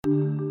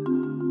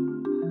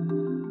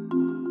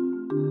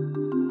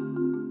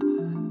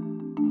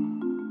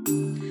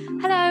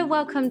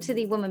welcome to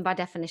the Woman by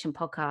Definition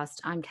podcast.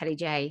 I'm Kelly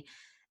J.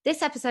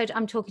 This episode,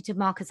 I'm talking to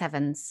Marcus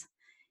Evans.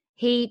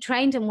 He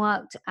trained and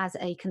worked as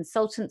a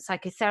consultant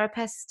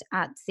psychotherapist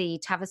at the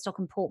Tavistock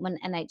and Portman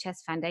NHS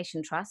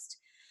Foundation Trust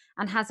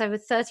and has over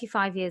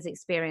 35 years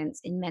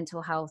experience in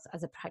mental health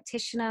as a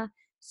practitioner,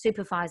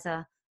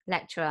 supervisor,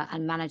 lecturer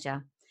and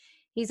manager.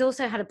 He's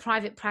also had a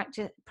private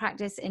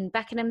practice in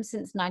Beckenham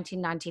since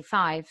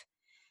 1995.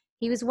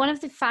 He was one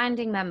of the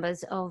founding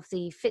members of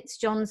the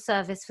Fitzjohn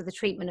Service for the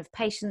Treatment of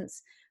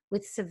Patients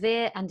with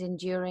Severe and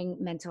Enduring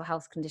Mental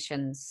Health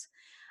Conditions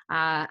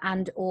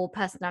and or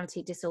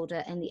personality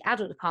disorder in the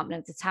adult department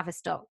of the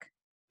Tavistock.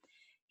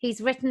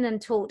 He's written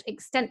and taught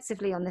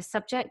extensively on this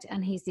subject,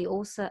 and he's the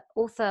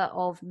author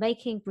of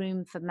Making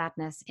Room for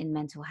Madness in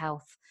Mental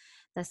Health,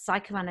 the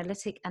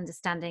Psychoanalytic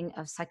Understanding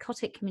of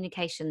Psychotic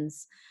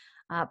Communications,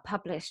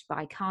 published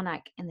by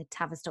Carnac in the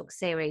Tavistock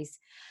series.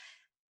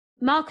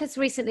 Marcus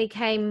recently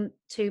came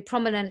to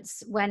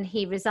prominence when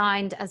he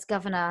resigned as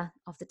governor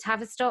of the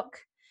Tavistock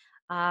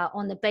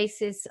on the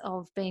basis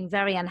of being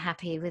very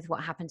unhappy with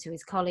what happened to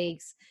his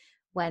colleagues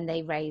when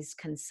they raised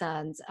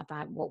concerns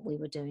about what we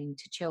were doing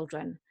to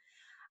children.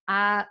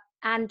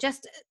 And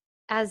just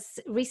as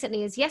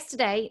recently as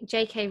yesterday,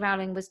 J.K.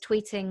 Rowling was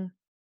tweeting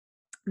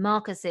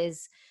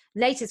Marcus's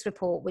latest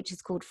report, which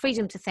is called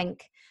Freedom to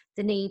Think,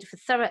 the Need for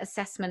Thorough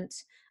Assessment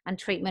and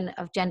Treatment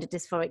of Gender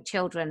Dysphoric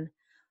Children.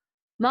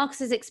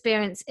 Marcus's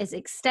experience is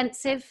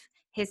extensive.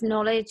 His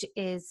knowledge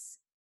is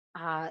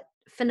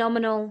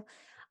phenomenal.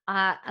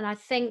 And I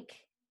think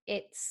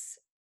it's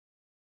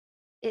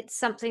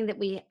something that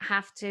we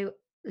have to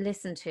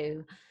listen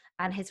to.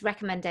 And his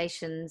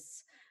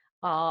recommendations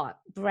are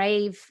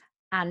brave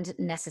and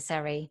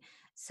necessary.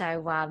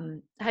 So I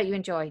hope you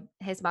enjoy.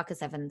 Here's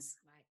Marcus Evans.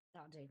 Right,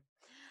 that'll do.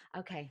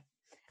 Okay.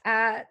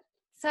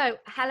 So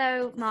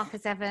hello,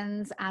 Marcus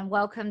Evans, and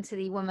welcome to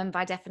the Woman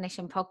by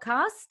Definition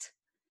podcast.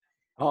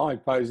 Hi,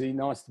 Posey.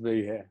 Nice to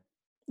be here.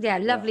 Yeah,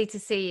 lovely to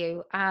see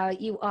you.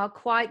 You are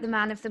quite the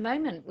man of the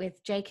moment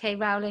with J.K.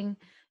 Rowling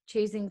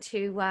choosing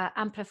to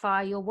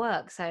amplify your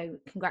work. So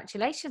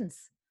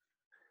congratulations.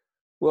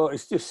 Well,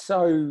 it's just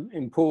so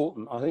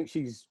important. I think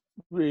she's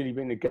really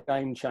been a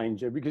game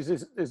changer because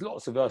there's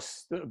lots of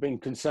us that have been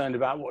concerned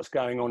about what's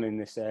going on in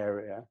this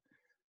area,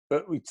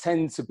 but we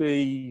tend to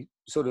be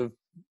sort of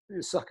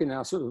stuck in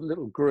our sort of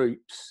little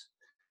groups.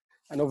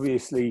 And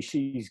obviously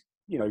she's,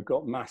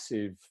 got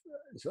massive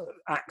sort of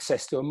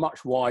access to a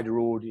much wider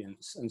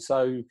audience. And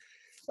so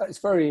it's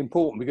very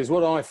important because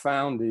what I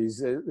found is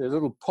there's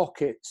little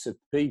pockets of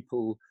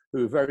people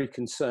who are very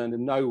concerned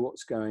and know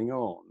what's going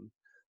on,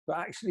 but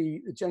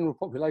actually the general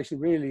population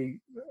really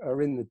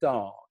are in the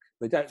dark.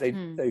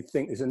 They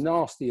think there's a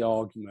nasty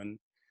argument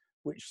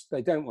which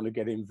they don't want to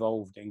get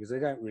involved in because they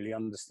don't really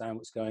understand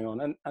what's going on.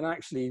 And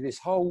actually this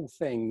whole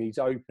thing needs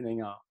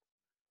opening up.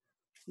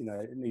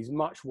 It needs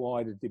much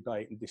wider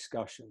debate and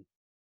discussion.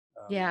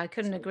 Yeah, I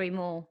couldn't agree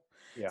more.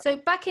 Yeah. So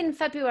back in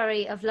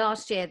February of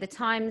last year, the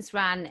Times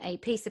ran a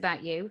piece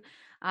about you.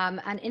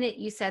 And in it,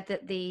 you said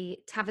that the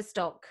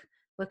Tavistock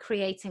were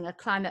creating a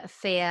climate of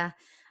fear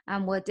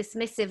and were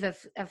dismissive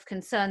of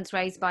concerns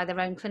raised by their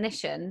own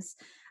clinicians.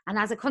 And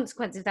as a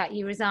consequence of that,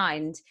 you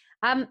resigned.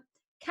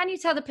 Can you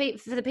tell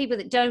for the people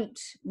that don't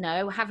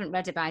know, haven't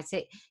read about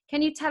it,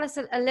 can you tell us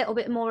a little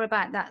bit more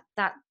about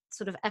that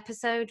sort of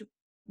episode,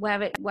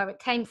 where it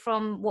came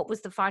from? What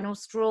was the final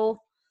straw?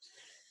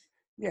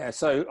 Yeah,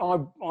 so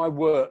I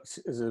worked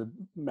as a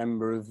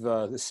member of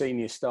the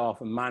senior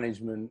staff and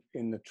management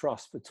in the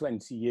trust for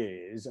 20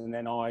 years, and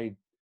then I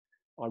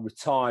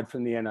retired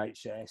from the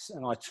NHS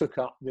and I took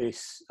up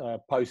this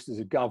post as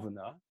a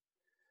governor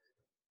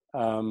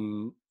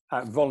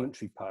at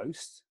voluntary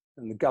post,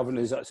 and the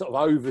governors that sort of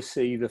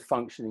oversee the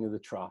functioning of the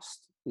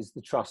trust. Is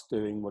the trust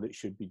doing what it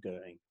should be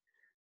doing?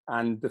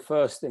 And the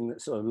first thing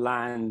that sort of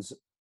lands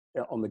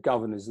on the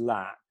governor's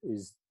lap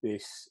is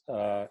this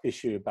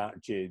issue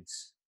about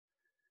GIDS.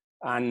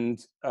 And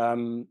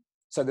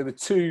so there were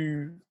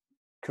two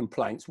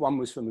complaints. One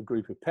was from a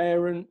group of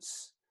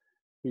parents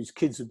whose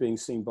kids were being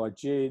seen by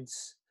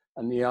GIDS,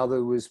 and the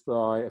other was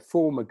by a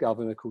former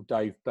governor called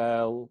Dave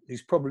Bell,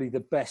 who's probably the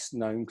best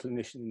known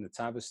clinician in the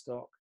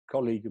Tavistock,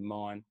 colleague of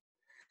mine.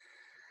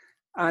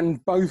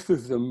 And both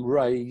of them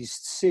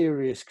raised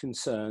serious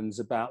concerns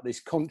about this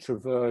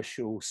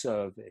controversial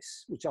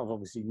service, which I've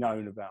obviously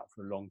known about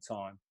for a long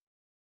time.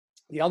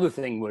 The other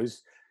thing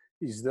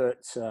is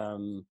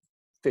that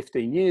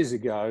 15 years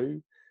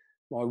ago,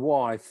 my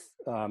wife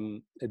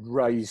had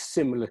raised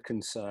similar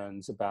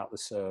concerns about the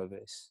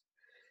service.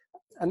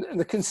 And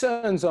the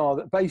concerns are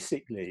that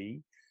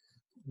basically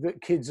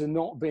that kids are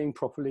not being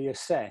properly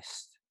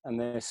assessed and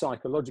their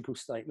psychological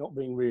state not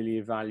being really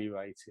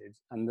evaluated,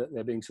 and that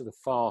they're being sort of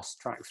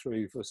fast-tracked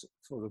through for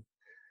sort of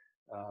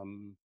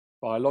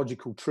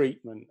biological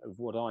treatment of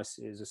what I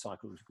see as a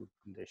psychological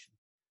condition.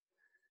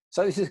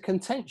 So this is a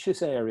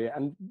contentious area,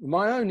 and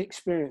my own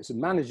experience of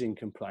managing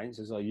complaints,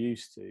 as I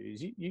used to,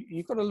 is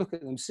you've got to look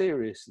at them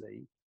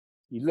seriously.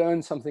 You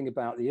learn something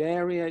about the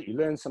area, you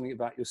learn something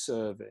about your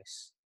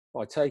service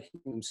by taking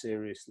them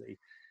seriously.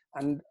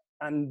 And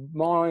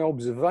my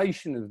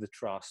observation of the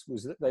trust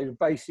was that they were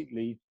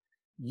basically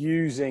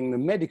using the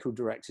medical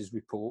director's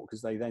report,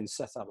 because they then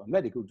set up a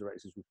medical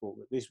director's report,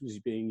 that this was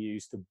being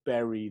used to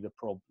bury the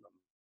problem.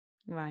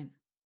 Right.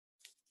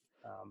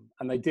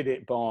 And they did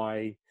it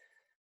by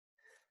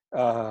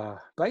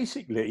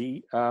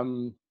basically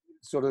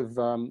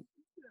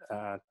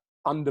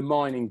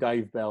undermining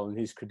Dave Bell and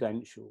his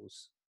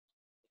credentials,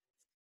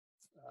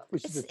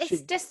 which is a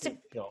cheap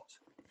shot.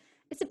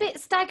 It's a bit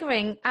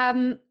staggering,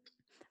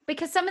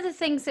 because some of the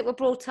things that were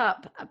brought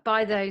up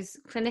by those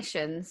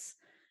clinicians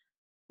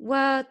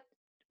were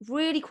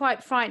really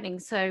quite frightening.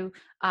 So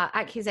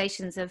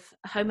accusations of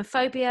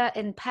homophobia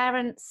in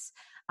parents,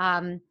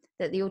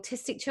 that the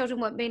autistic children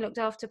weren't being looked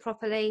after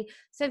properly.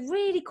 So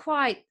really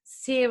quite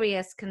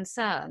serious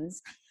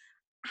concerns.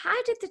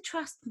 How did the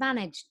trust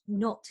manage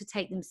not to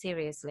take them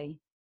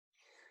seriously?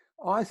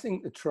 I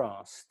think the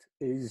trust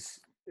is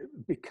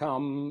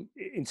become,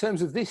 in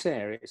terms of this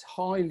area, it's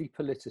highly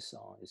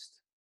politicized.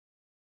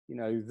 You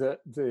know,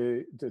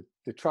 the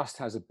trust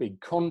has a big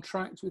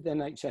contract with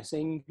NHS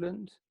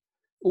England.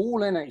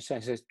 All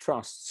NHS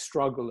trusts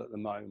struggle at the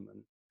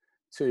moment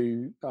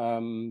to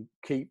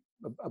keep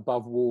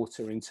above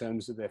water in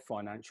terms of their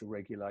financial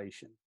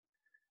regulation.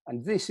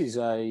 And this is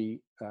they've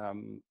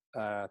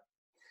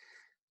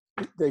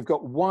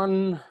got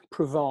one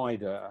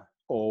provider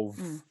of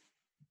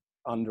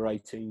under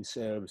 18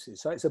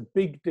 services. So it's a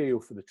big deal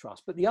for the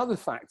trust. But the other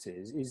fact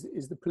is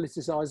the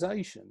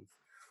politicisation,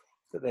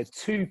 that they're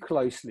too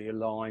closely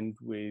aligned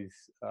with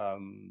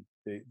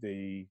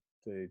the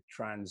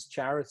trans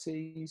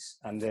charities,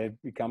 and they've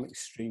become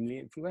extremely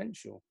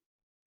influential.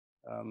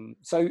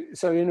 So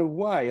in a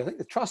way, I think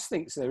the trust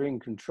thinks they're in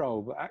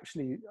control, but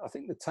actually I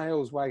think the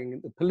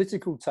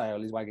political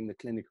tail is wagging the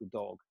clinical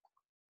dog.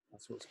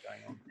 That's what's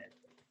going on here.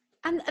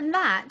 And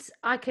that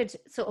I could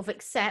sort of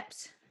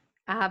accept,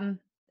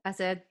 as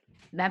a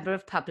member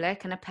of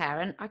public and a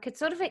parent, I could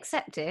sort of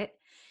accept it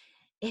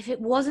if it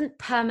wasn't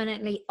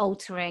permanently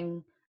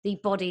altering the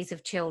bodies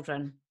of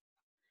children.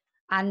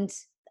 And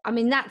I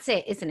mean, that's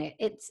it, isn't it?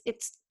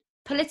 It's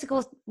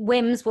political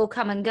whims will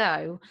come and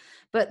go,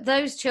 but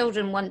those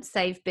children, once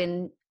they've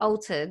been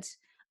altered,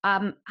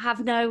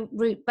 have no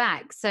route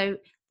back. So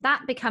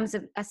that becomes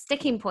a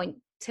sticking point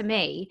to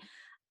me.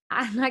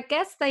 And I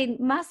guess they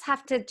must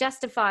have to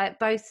justify it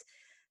both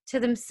to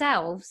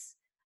themselves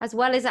as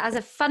well as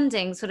a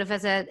funding, sort of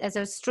as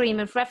a stream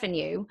of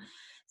revenue.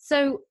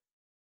 So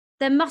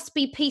there must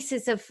be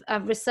pieces of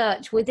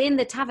research within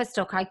the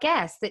Tavistock, I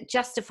guess, that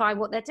justify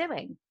what they're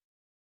doing.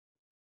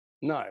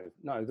 No,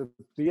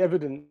 the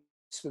evidence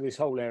for this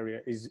whole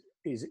area is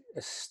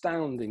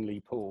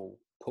astoundingly poor.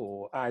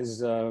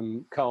 As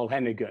Carl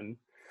Hennigan,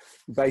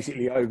 who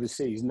basically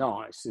oversees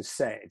NICE, has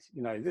said,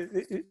 you know,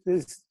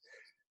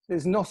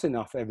 there's not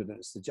enough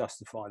evidence to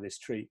justify this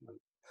treatment.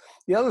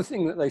 The other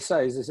thing that they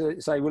say is they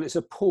say, well, it's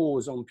a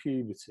pause on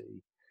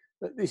puberty.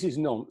 But this is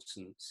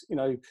nonsense. You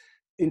know,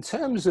 in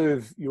terms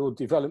of your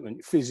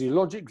development,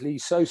 physiologically,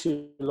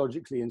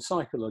 sociologically, and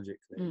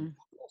psychologically,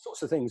 all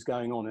sorts of things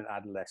going on in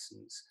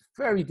adolescence.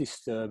 Very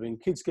disturbing.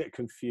 Kids get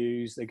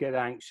confused. They get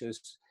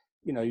anxious.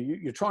 You know,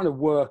 you're trying to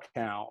work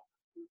out,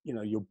 you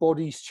know, your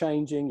body's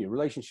changing, your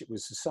relationship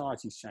with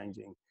society's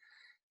changing.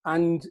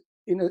 And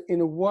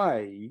in a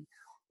way,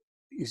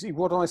 you see,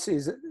 what I see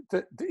is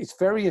that it's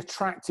very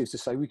attractive to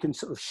say we can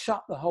sort of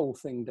shut the whole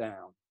thing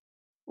down.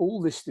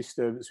 All this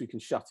disturbance, we can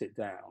shut it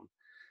down.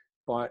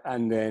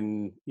 And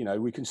then, you know,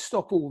 we can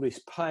stop all this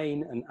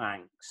pain and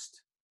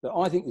angst that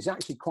I think is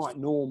actually quite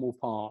normal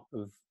part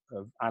of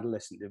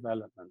adolescent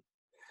development.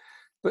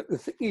 But the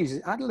thing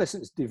is,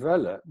 adolescents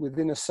develop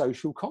within a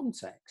social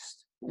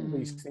context. All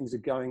these things are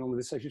going on with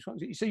the social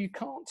context. So you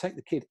can't take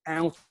the kid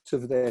out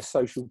of their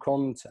social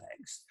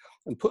context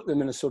and put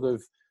them in a sort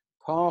of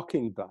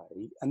parking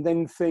bay and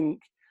then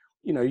think,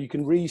 you know, you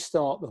can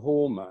restart the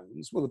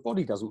hormones. Well, the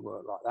body doesn't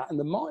work like that, and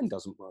the mind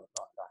doesn't work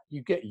like that.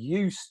 You get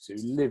used to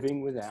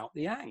living without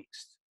the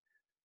angst.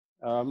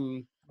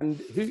 And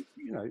who,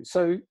 you know,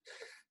 so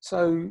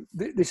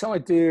this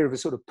idea of a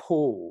sort of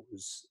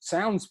pause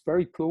sounds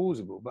very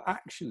plausible, but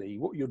actually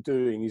what you're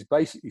doing is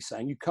basically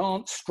saying you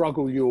can't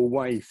struggle your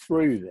way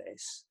through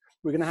this.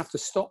 We're going to have to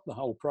stop the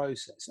whole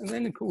process. And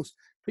then, of course,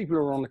 people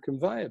are on a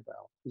conveyor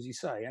belt, as you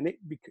say, and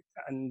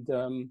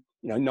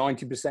you know,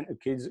 90% of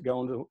kids that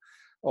go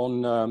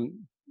on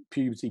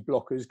puberty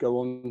blockers go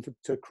on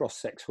to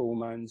cross-sex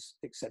hormones,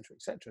 etc.,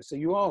 etc. So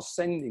you are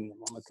sending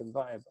them on a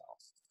conveyor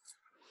belt.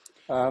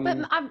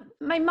 But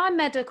my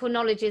medical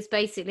knowledge is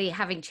basically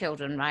having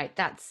children, right?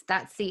 That's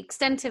the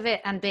extent of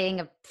it, and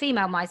being a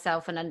female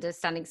myself and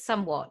understanding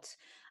somewhat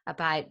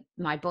about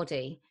my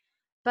body.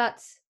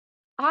 But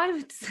I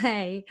would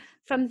say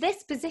from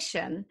this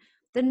position,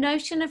 the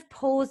notion of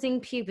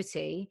pausing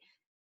puberty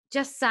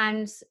just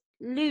sounds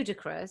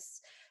ludicrous.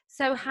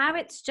 So how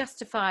it's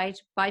justified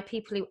by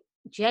people who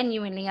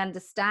genuinely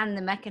understand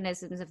the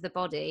mechanisms of the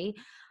body,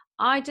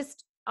 I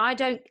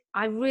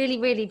really,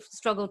 really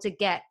struggle to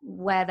get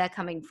where they're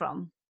coming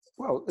from.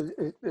 Well,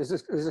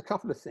 there's a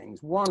couple of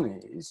things. One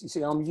is, you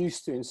see, I'm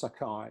used to in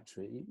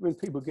psychiatry, when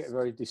people get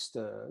very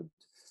disturbed,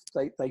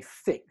 they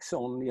fix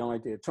on the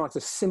idea, trying to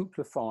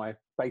simplify.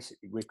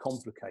 Basically, we're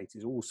complicated,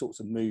 there's all sorts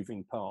of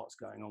moving parts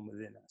going on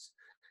within us.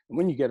 And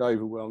when you get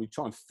overwhelmed, you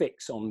try and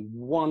fix on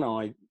one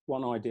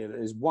idea that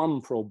there's one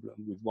problem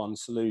with one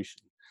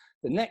solution.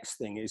 The next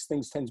thing is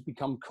things tend to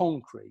become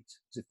concrete,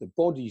 as if the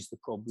body's the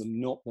problem,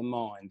 not the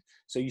mind.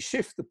 So you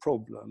shift the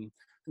problem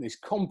from this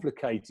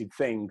complicated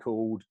thing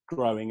called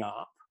growing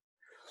up,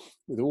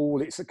 with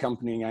all its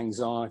accompanying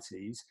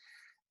anxieties,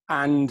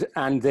 and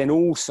then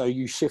also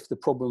you shift the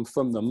problem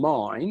from the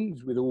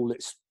mind, with all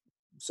its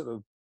sort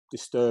of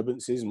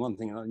disturbances and one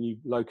thing, and you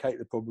locate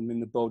the problem in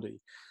the body.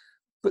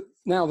 But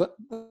now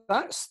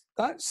that's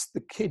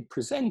the kid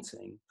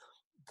presenting.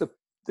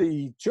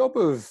 The job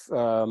of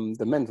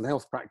the mental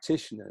health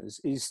practitioners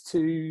is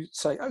to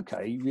say,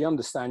 okay, we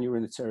understand you're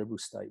in a terrible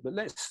state, but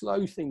let's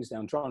slow things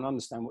down, try and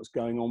understand what's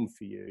going on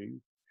for you,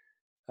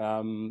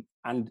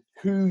 and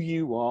who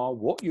you are,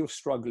 what you're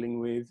struggling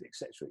with,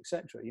 etc.,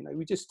 etc. You know,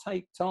 we just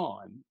take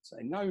time, say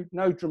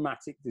no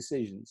dramatic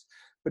decisions.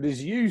 But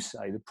as you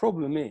say, the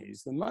problem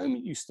is the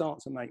moment you start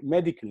to make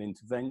medical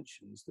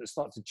interventions that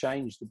start to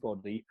change the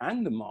body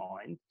and the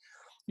mind,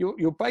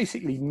 you're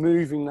basically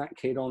moving that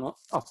kid up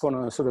on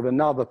a sort of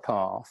another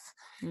path.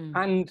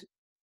 And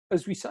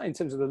as we say, in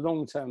terms of the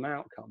long-term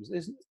outcomes,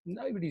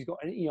 nobody's got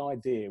any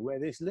idea where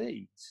this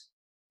leads.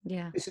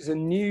 Yeah, this is a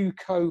new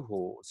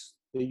cohort.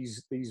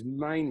 These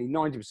mainly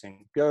 90%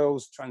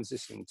 girls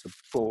transitioning to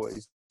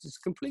boys. It's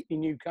a completely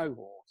new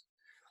cohort,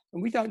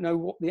 and we don't know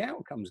what the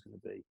outcome is going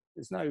to be.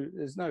 There's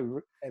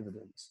no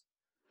evidence.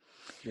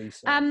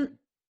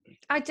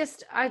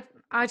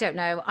 I don't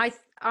know.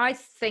 I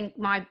think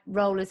my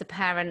role as a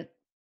parent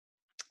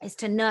is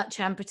to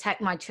nurture and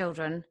protect my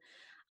children.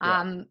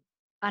 And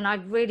I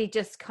really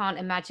just can't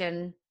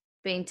imagine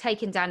being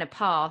taken down a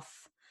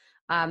path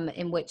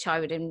in which I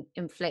would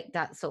inflict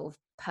that sort of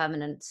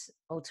permanent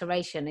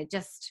alteration.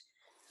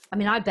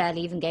 I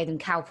barely even gave them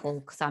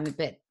Calpol because I'm a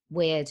bit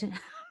weird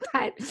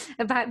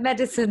about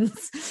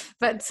medicines.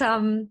 But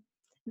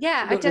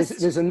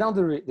there's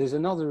another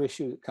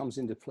issue that comes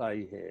into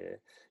play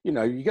here. You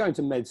know, you go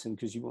into medicine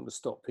because you want to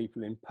stop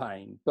people in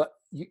pain, but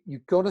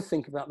you've got to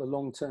think about the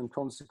long-term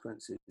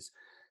consequences.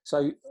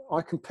 So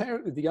I compare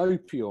it with the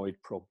opioid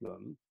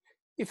problem.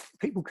 If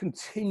people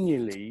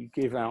continually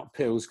give out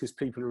pills because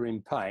people are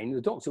in pain,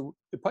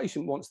 the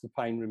patient wants the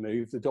pain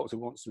removed, the doctor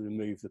wants to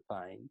remove the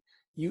pain,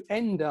 you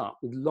end up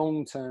with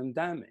long-term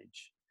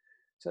damage.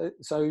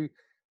 So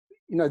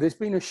you know, there's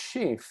been a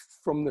shift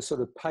from the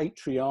sort of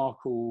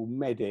patriarchal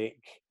medic,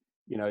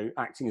 you know,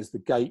 acting as the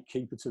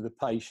gatekeeper to the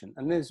patient,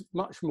 and there's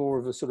much more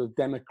of a sort of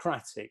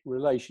democratic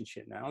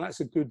relationship now, and that's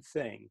a good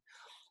thing.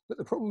 But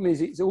the problem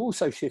is it's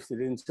also shifted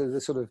into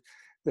the sort of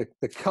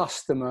the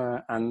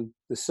customer and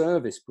the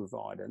service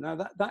provider. Now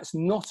that's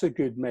not a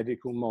good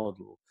medical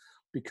model,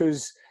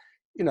 because,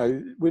 you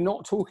know, we're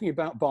not talking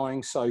about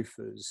buying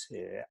sofas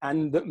here,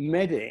 and that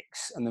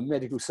medics and the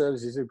medical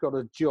services have got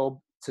a job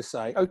to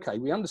say, okay,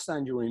 we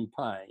understand you're in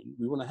pain,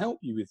 we want to help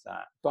you with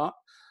that, but,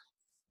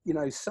 you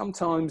know,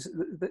 sometimes,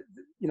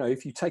 you know,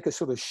 if you take a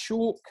sort of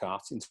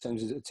shortcut in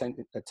terms of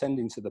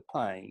attending to the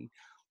pain,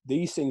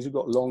 these things have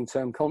got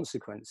long-term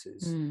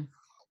consequences.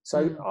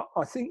 So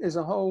I think there's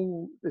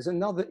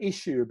another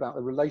issue about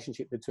the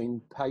relationship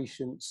between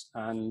patients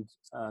and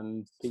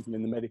people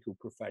in the medical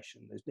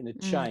profession. There's been a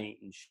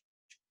change,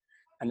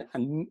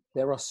 and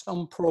there are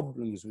some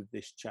problems with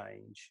this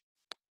change.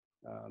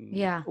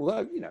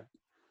 Although, you know,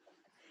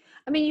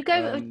 I mean,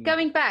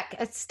 going back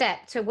a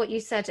step to what you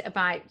said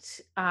about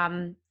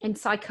in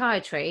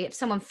psychiatry, if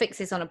someone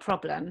fixates on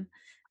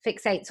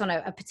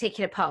a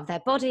particular part of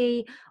their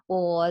body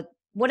or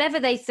whatever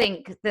they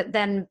think, that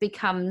then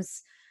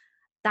becomes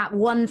that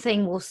one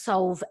thing will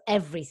solve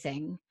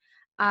everything.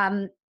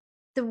 The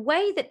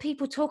way that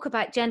people talk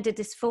about gender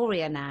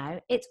dysphoria now,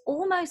 it's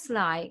almost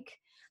like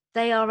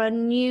they are a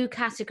new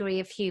category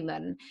of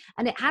human,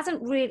 and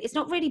it's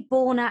not really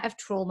born out of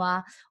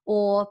trauma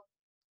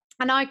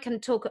and I'm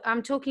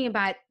talking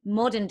about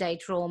modern day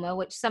trauma,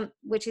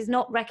 which is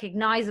not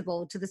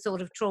recognizable to the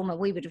sort of trauma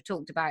we would have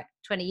talked about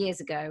 20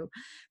 years ago,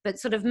 but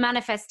sort of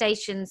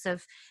manifestations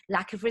of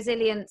lack of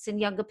resilience in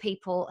younger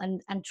people,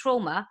 and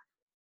trauma,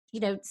 you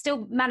know,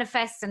 still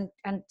manifests and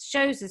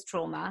shows as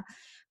trauma.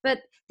 But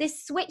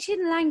this switch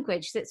in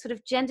language, that sort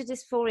of gender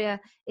dysphoria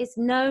is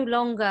no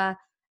longer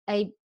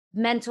a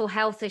mental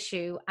health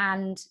issue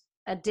and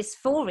a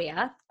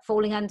dysphoria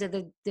falling under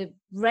the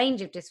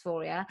range of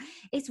dysphoria,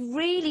 is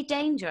really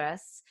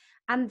dangerous,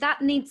 and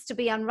that needs to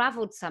be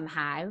unraveled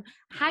somehow.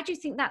 How do you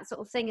think that sort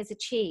of thing is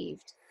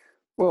achieved?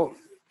 Well,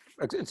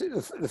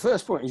 the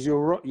first point is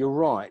you're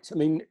right. I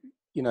mean,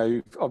 you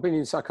know, I've been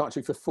in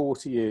psychiatry for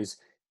 40 years.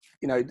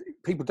 You know,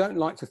 people don't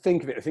like to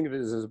think of it. I think of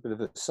it as a bit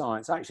of a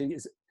science. Actually,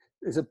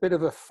 it's a bit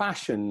of a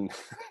fashion.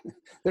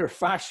 There are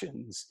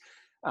fashions.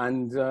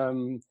 And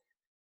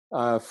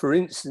for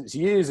instance,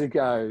 years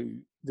ago,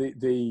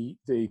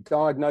 the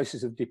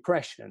diagnosis of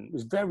depression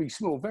was very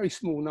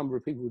small number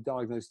of people were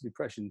diagnosed with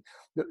depression.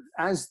 That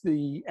as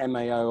the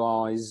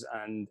MAOIs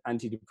and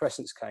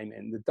antidepressants came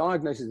in, the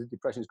diagnosis of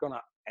depression has gone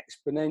up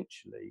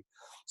exponentially,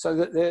 so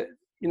that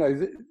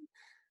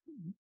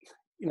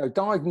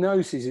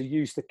diagnoses are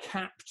used to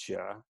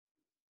capture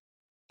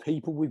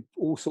people with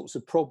all sorts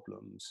of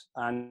problems,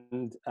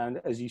 and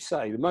as you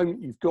say, the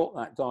moment you've got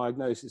that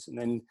diagnosis, and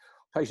then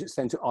patients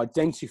tend to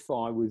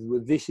identify with,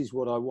 well, this is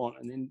what I want,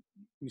 and then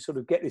you sort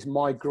of get this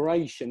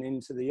migration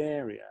into the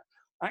area.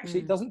 Actually,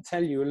 it doesn't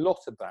tell you a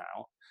lot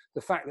about the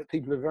fact that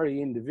people are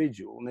very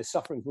individual and they're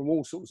suffering from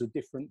all sorts of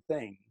different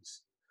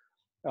things,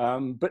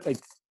 but they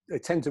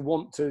tend to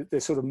want to,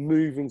 they're sort of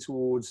moving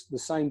towards the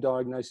same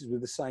diagnosis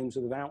with the same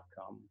sort of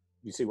outcome.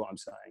 You see what I'm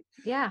saying?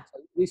 Yeah.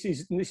 So this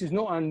is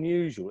not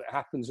unusual. It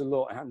happens a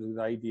lot. It happens with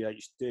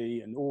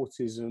ADHD and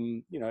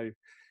autism.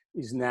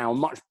 Is now a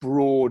much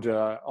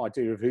broader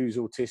idea of who's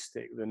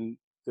autistic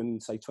than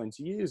say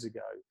 20 years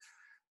ago.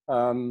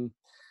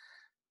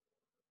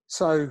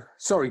 So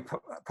sorry,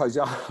 Posy,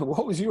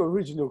 what was your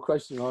original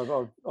question? I've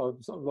sort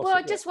of lost Well,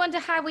 it. I just wonder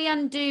how we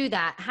undo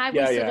that, how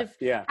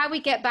we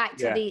get back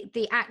to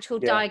the actual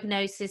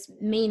diagnosis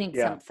meaning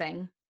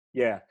something.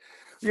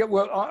 Yeah,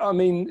 well, I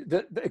mean,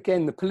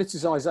 again, the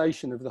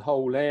politicisation of the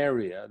whole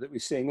area that we're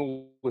seeing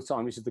all the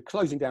time, which is the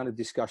closing down of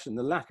discussion,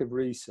 the lack of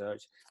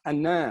research,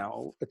 and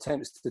now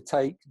attempts to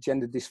take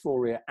gender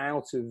dysphoria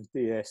out of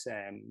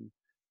DSM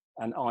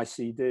and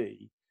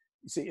ICD,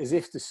 you see, as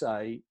if to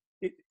say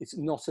it's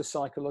not a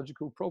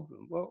psychological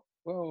problem.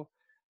 Well,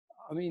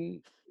 I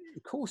mean,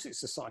 of course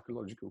it's a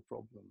psychologial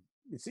problem.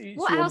 It's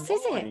what your else is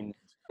mind it?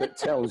 that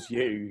tells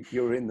you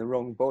you're in the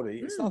wrong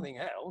body. It's nothing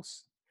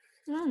else.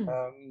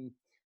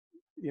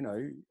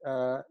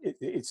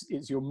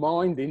 It's your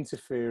mind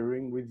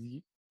interfering with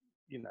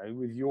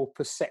with your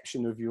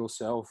perception of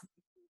yourself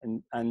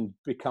and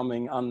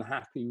becoming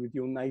unhappy with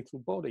your natal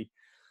body.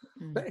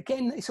 But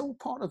again, it's all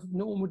part of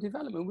normal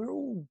development. We're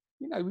all,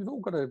 we've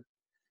all got to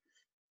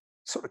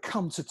sort of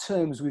come to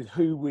terms with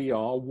who we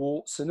are,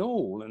 warts and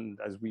all. And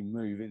as we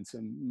move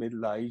into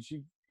middle age,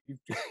 you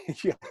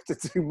have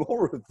to do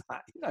more of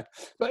that,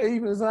 But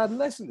even as an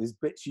adolescent, there's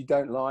bits you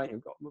don't like.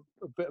 I've got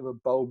a bit of a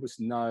bulbous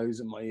nose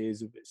and my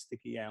ears are a bit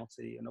sticky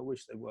outy, and I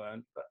wish they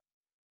weren't. But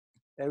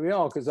there we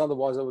are, because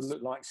otherwise I would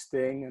look like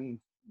Sting, and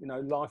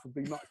life would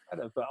be much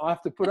better. But I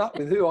have to put up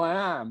with who I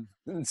am,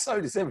 and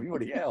so does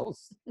everybody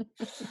else.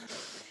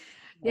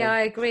 Yeah,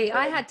 I agree.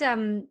 I had,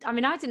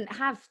 I didn't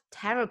have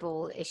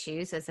terrible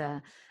issues as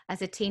a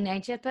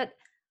teenager, but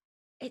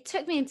it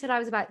took me until I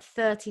was about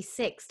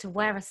 36 to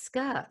wear a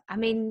skirt. I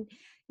mean,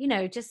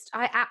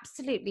 I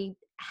absolutely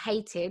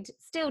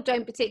still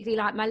don't particularly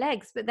like my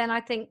legs, but then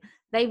I think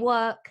they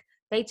work,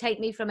 they take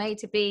me from A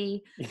to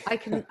B. I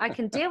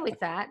can deal with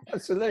that.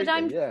 Absolutely,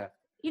 but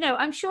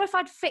I'm sure if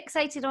I'd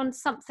fixated on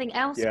something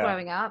else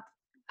growing up,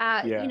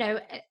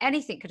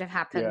 anything could have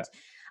happened.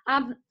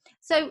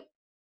 So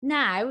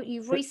now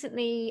you've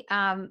recently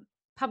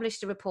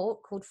published a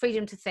report called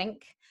Freedom to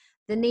Think: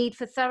 The Need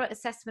for Thorough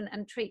Assessment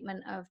and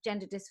Treatment of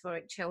Gender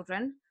Dysphoric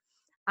Children.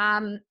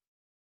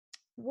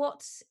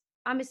 What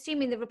I'm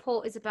assuming the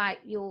report is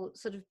about your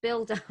sort of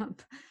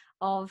build-up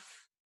of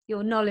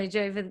your knowledge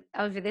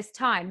over this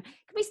time.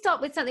 Can we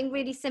start with something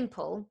really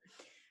simple?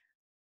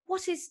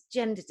 What is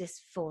gender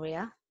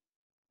dysphoria?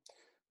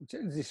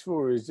 Gender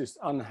dysphoria is just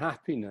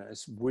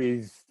unhappiness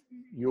with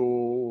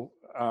your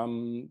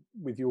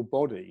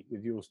body,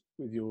 with your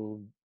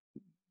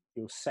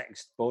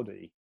sexed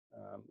body.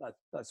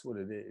 That's what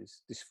it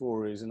is.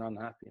 Dysphoria is an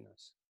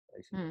unhappiness,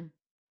 basically.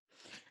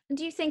 And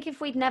do you think if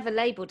we'd never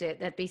labelled it,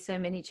 there'd be so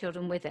many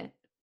children with it?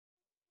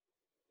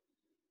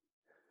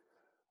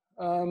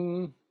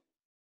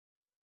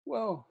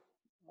 Well,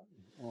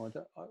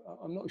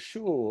 I'm not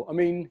sure. I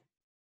mean,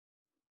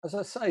 as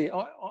I say,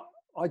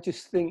 I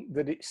just think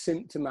that it's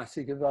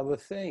symptomatic of other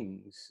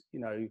things.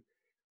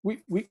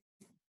 We've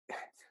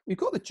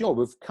got the job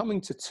of coming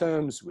to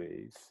terms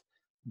with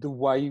the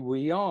way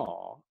we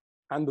are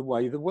and the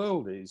way the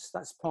world is.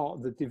 That's part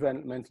of the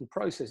developmental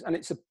process, and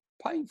it's a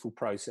painful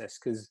process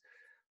because,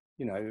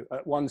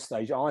 at one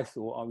stage I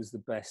thought I was the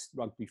best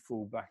rugby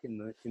fullback in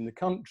the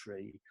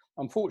country.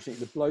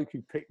 Unfortunately, the bloke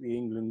who picked the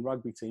England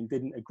rugby team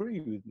didn't agree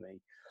with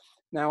me.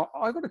 Now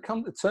I've got to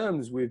come to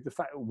terms with the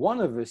fact that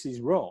one of us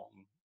is wrong.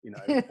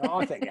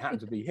 I think it happened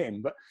to be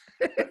him, but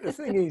the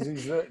thing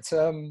is that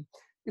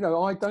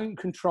I don't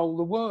control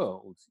the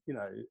world,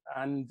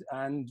 and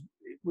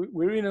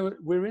we're in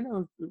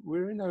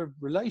a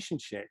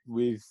relationship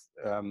with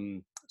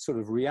sort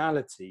of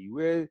reality,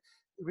 where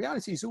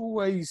reality is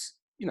always,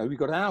 we've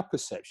got our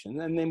perception,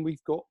 and then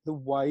we've got the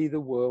way the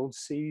world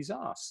sees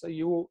us. So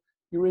you're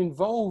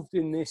involved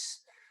in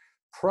this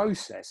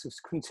process of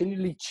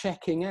continually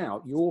checking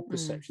out your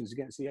perceptions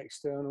against the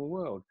external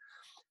world.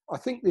 I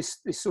think this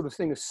sort of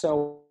thing of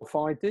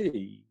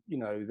self-ID,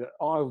 that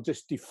I'll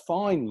just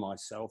define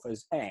myself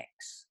as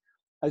X,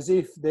 as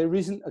if there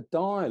isn't a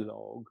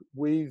dialogue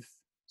with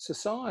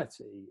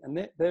society,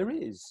 and there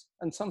is.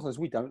 And sometimes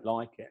we don't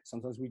like it,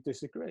 sometimes we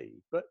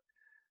disagree, but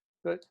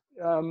but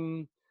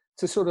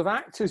to sort of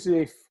act as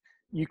if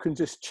you can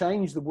just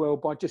change the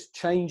world by just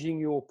changing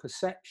your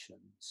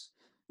perceptions.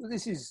 Well,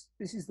 this is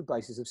the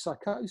basis of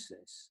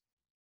psychosis.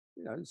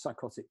 You know, the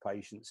psychotic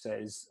patient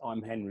says,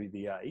 "I'm Henry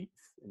VIII,"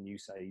 and you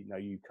say, "No,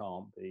 you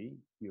can't be.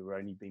 You've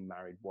only been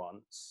married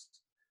once."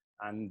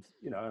 And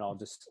and I'll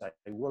just say,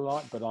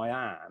 "Well, but I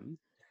am."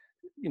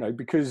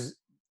 Because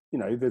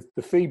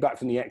the feedback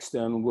from the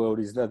external world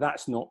is that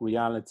that's not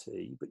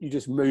reality. But you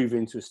just move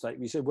into a state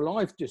where you say, "Well,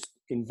 I've just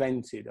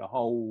invented a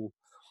whole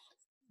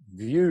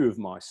view of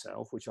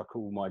myself, which I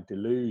call my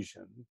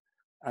delusion,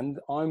 and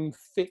I'm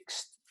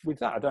fixed with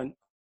that.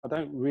 I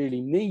don't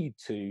really need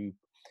to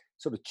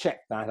sort of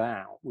check that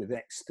out with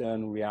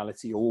external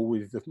reality or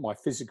with my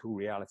physical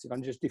reality. I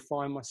can just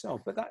define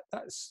myself." But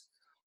that's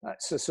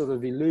a sort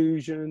of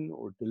illusion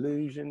or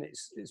delusion.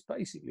 It's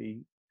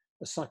basically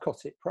a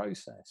psychotic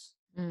process.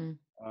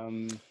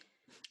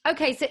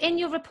 Okay, so in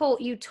your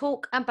report, you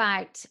talk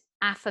about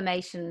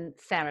affirmation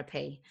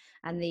therapy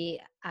and the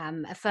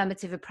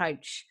affirmative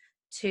approach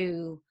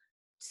to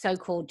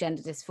so-called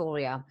gender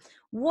dysphoria.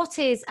 What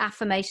is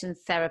affirmation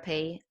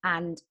therapy,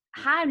 and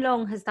how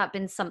long has that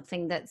been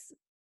something that's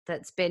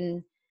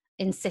been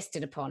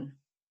insisted upon?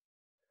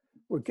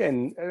 Well,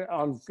 again,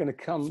 I'm going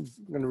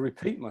to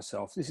repeat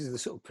myself. This is the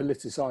sort of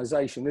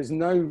politicization. There's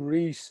no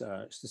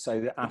research to say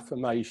that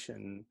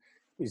affirmation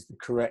is the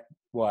correct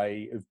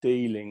way of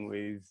dealing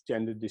with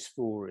gender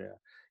dysphoria.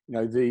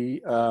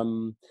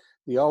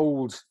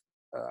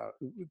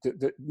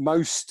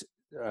 Most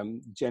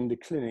gender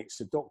clinics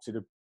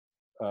adopted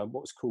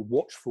what's called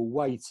watchful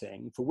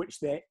waiting, for which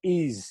there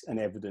is an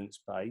evidence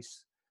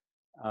base.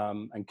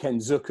 And Ken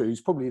Zucker,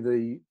 who's probably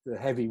the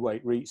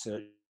heavyweight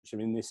researcher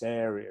in this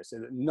area,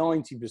 said that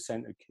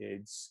 90% of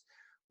kids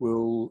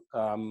will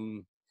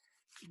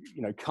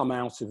come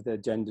out of their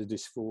gender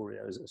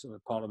dysphoria as a sort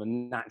of part of a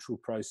natural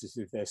process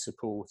if they're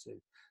supported.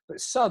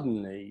 But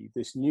suddenly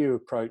this new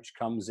approach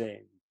comes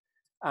in,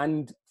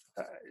 and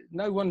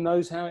no one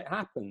knows how it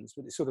happens,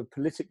 but it's sort of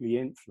politically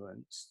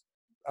influenced,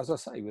 as I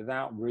say,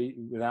 without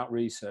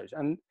research.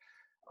 And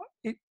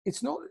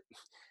it's not,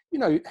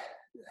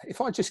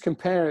 if I just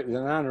compare it with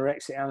an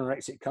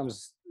anorexic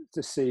comes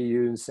to see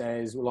you and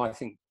says, "Well, I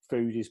think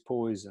food is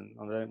poison,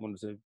 I don't want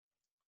to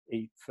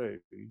eat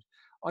food,"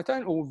 I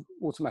don't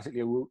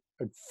automatically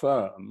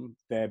affirm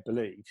their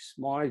beliefs.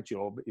 My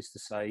job is to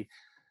say,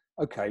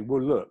 "Okay,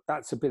 well, look,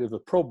 that's a bit of a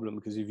problem,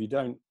 because if you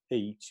don't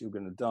eat, you're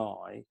going to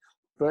die."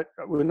 But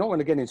we're not going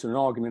to get into an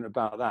argument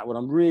about that. What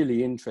I'm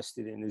really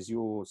interested in as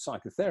your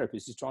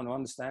psychotherapist is trying to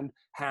understand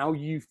how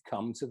you've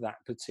come to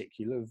that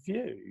particular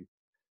view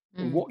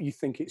and what you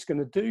think it's going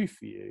to do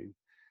for you.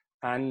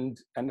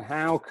 And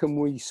how can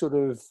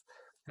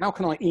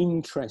I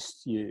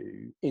interest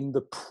you in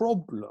the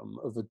problem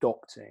of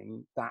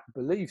adopting that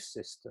belief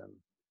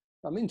system?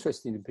 I'm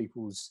interested in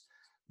people's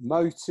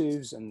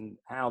motives and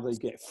how they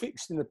get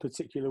fixed in a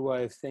particular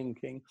way of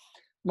thinking.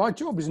 My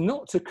job is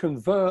not to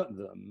convert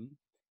them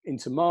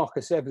into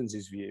Marcus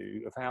Evans's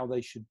view of how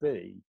they should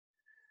be.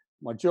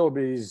 My job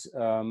is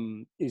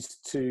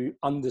to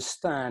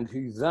understand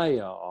who they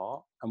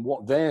are and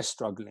what they're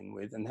struggling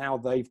with and how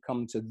they've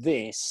come to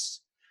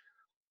this,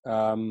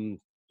 sort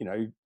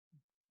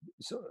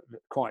of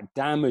quite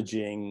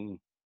damaging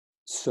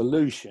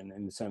solution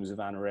in terms of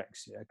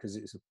anorexia, because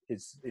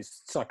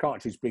it's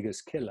psychiatry's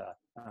biggest killer,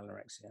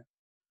 anorexia.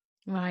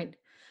 Right.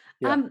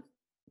 Yeah.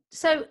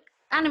 So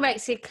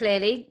anorexia,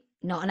 clearly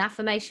not an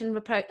affirmation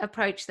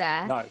approach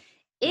there. No.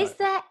 Is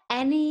there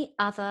any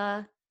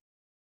other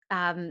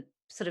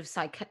sort of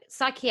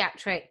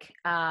psychiatric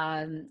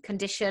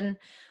condition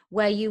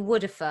where you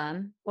would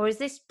affirm, or is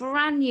this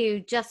brand new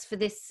just for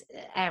this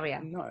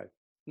area? No.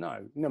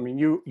 I mean,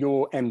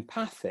 you're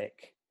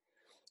empathic.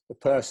 The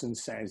person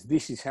says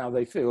this is how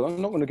they feel.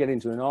 I'm not going to get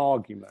into an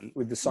argument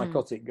with the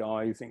psychotic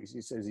guy who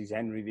says he's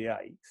Henry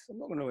VIII. I'm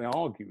not going to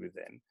argue with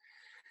him.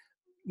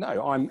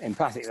 No, I'm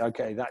empathic.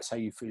 Okay, that's how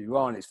you feel you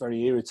are, and it's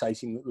very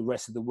irritating that the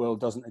rest of the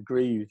world doesn't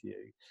agree with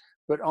you.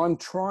 But I'm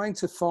trying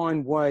to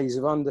find ways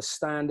of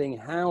understanding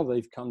how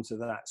they've come to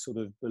that sort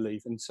of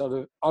belief and sort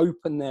of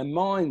open their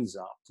minds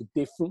up to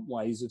different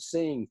ways of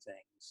seeing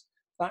things.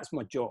 That's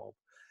my job.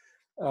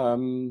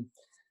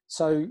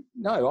 So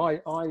no, I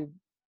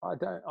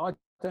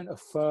don't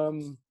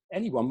affirm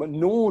anyone, but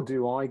nor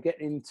do I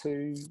get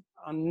into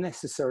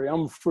unnecessary,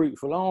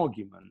 unfruitful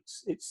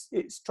arguments.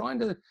 It's trying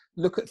to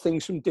look at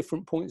things from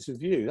different points of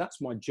view. That's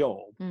my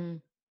job.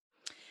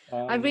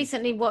 I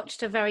recently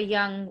watched a very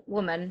young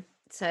woman.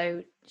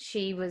 So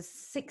she was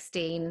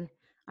 16.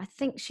 I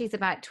think she's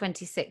about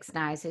 26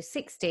 now. So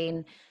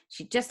 16,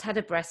 she just had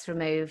her breast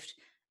removed.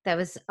 There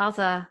was it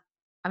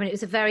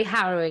was a very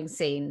harrowing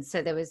scene.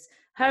 So there was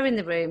her in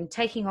the room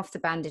taking off the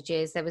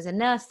bandages. There was a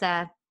nurse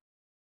there,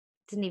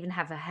 didn't even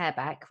have her hair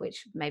back,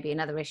 which may be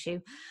another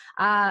issue.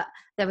 There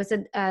was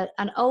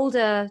an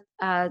older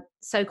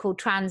so-called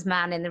trans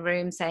man in the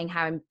room saying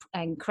how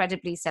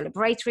incredibly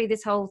celebratory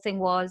this whole thing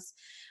was.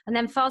 And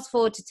then fast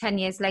forward to 10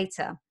 years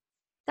later,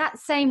 that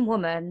same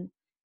woman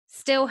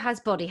still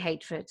has body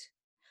hatred.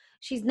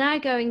 She's now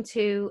going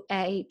to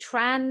a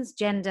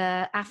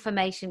transgender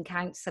affirmation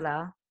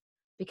counsellor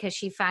because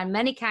she found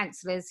many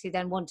counsellors who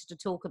then wanted to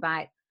talk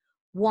about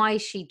why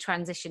she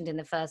transitioned in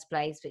the first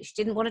place, but she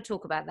didn't want to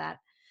talk about that.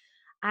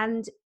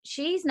 And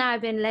she's now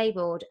been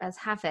labelled as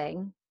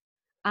having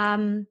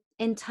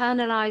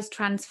internalized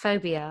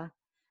transphobia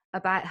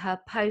about her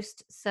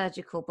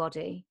post-surgical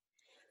body.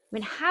 I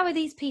mean, how are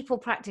these people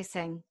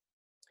practicing?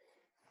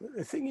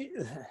 The thing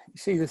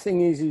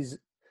is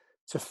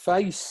to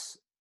face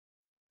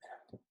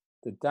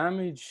the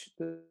damage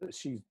that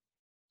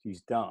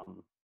she's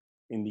done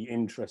in the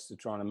interest of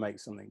trying to make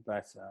something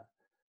better,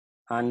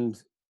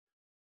 and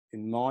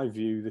in my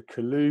view, the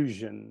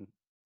collusion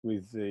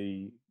with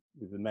the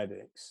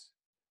medics.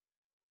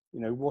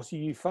 You know, what are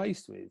you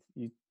faced with?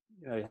 You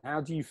know,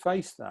 how do you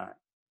face that?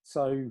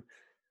 So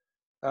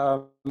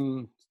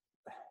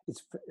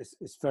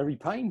it's very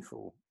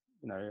painful,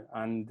 you know,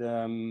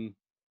 and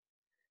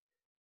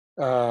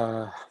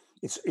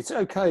it's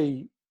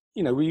okay.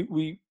 You know,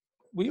 we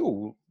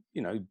all,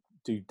 you know,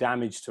 do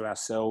damage to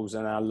ourselves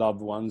and our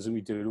loved ones, and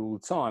we do it all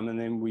the time. And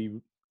then we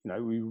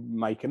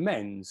make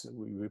amends,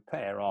 we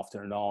repair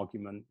after an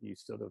argument. You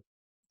sort of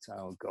say,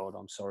 "Oh God,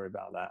 I'm sorry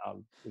about that."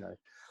 You know,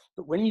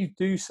 but when you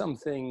do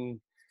something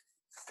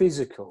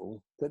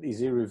physical that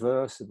is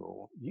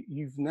irreversible,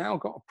 you've now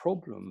got a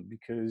problem,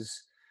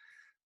 because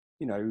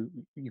you know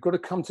you've got to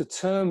come to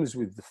terms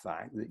with the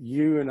fact that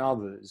you and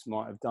others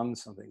might have done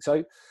something.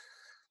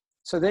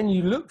 So then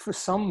you look for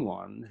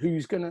someone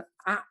who's going to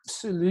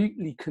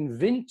absolutely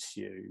convince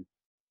you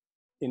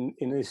in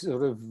a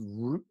sort of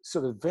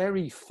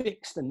very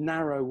fixed and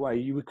narrow way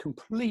you were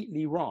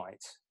completely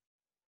right,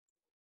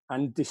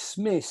 and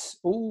dismiss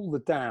all the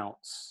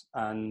doubts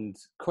and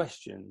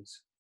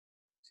questions.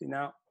 See,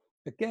 now,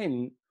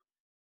 again,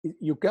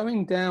 you're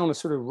going down a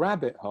sort of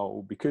rabbit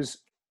hole, because,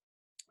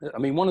 I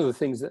mean, one of the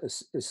things that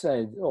is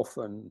said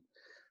often,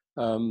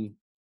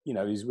 you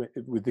know, is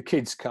with the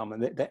kids come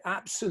and they're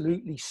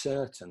absolutely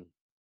certain.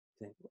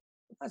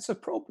 That's a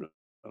problem.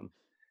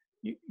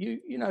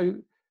 You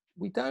know,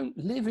 we don't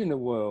live in a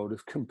world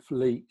of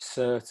complete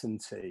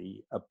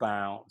certainty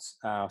about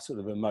our sort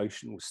of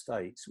emotional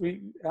states.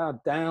 Our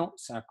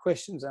doubts, our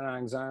questions, and our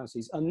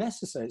anxieties are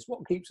necessary. It's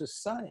what keeps us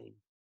sane.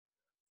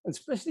 And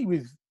especially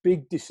with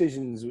big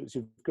decisions which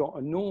have got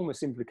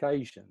enormous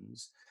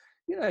implications,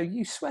 you know,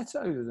 you sweat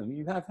over them,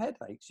 you have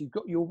headaches, you've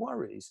got your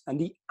worries. And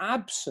the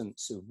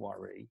absence of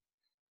worry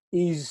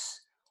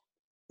is,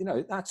 you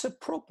know, that's a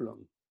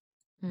problem.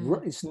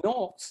 It's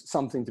not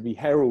something to be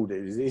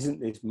heralded.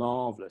 Isn't this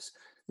marvelous?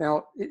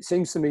 Now, it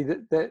seems to me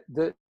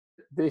that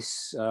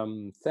this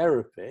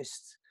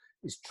therapist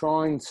is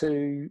trying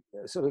to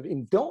sort of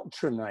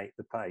indoctrinate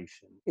the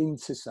patient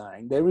into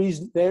saying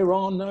there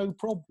are no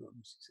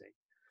problems. You see,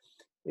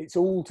 it's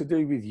all to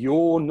do with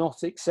your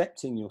not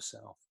accepting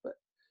yourself. But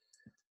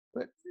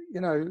you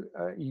know,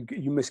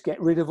 you must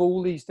get rid of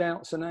all these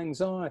doubts and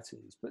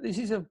anxieties. But this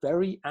is a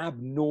very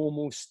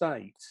abnormal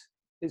state.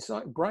 It's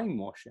like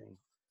brainwashing.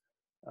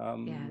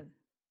 Yeah,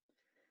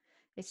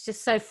 it's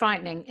just so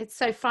frightening. It's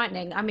so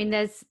frightening. I mean,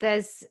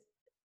 there's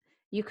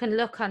you can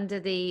look under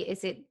the,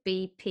 is it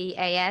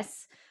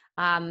BPAS,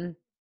 and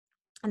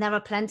there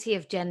are plenty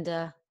of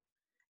gender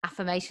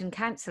affirmation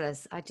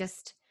counselors. I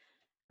just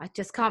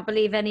can't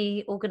believe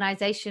any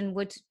organization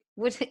would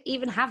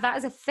even have that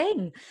as a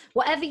thing.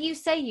 Whatever you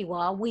say you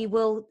are, we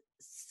will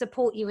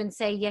support you and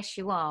say yes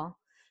you are,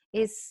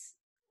 is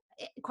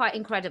quite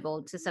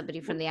incredible to somebody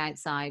from the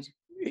outside.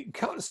 It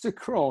cuts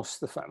across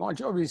the fact my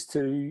job is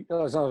to,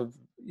 as I've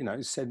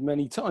said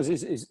many times,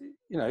 is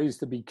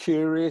to be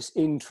curious,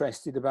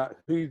 interested about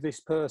who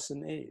this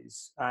person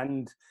is,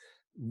 and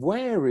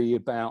wary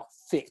about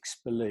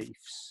fixed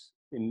beliefs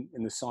in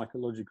the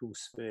psychological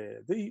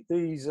sphere.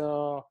 These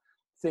are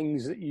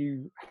things that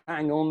you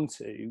hang on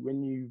to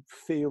when you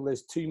feel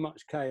there's too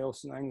much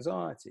chaos and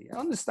anxiety. I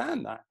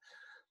understand that.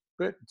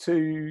 But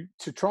to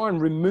try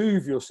and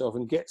remove yourself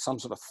and get some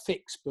sort of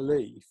fixed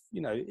belief,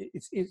 you know,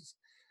 it's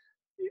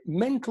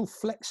mental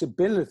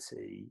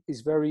flexibility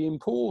is very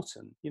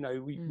important. You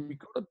know, we've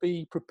got to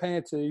be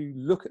prepared to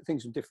look at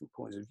things from different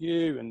points of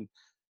view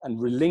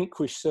and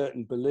relinquish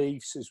certain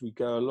beliefs as we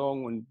go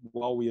along, and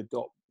while we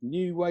adopt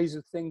new ways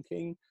of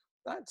thinking.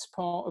 That's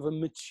part of a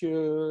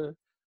mature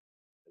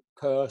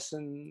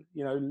person,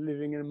 you know,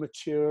 living a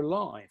mature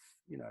life,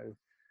 you know,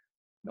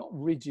 not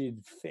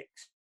rigid,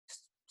 fixed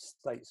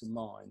states of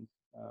mind.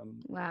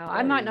 Wow,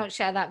 I might not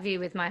share that view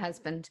with my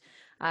husband.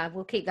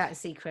 We'll keep that a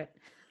secret.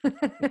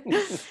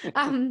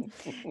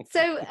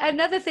 So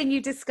another thing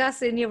you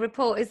discuss in your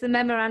report is the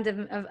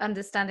memorandum of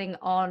understanding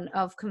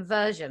of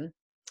conversion.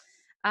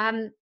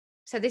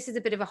 So this is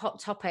a bit of a hot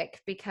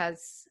topic,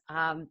 because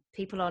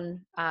people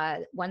on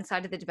one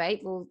side of the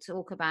debate will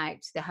talk about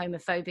the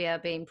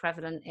homophobia being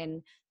prevalent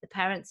in the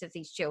parents of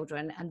these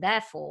children, and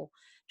therefore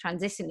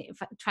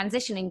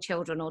transitioning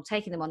children or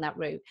taking them on that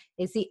route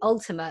is the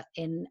ultimate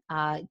in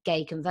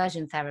gay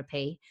conversion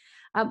therapy.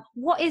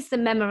 What is the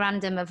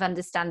memorandum of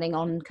understanding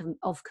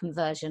of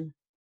conversion?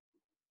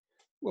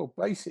 Well,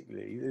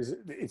 basically,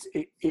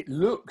 it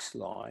looks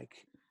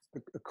like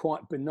a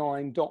quite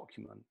benign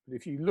document. But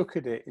if you look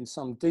at it in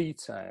some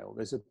detail,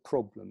 there's a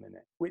problem in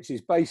it, which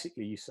is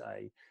basically, you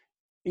say,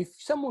 if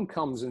someone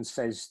comes and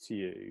says to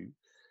you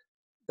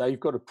they've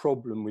got a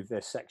problem with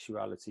their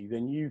sexuality,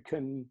 then you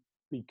can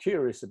be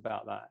curious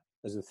about that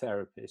as a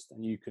therapist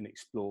and you can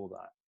explore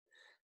that.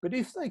 But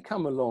if they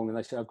come along and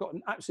they say, I've got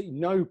absolutely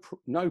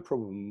no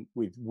problem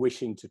with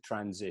wishing to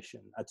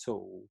transition at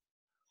all,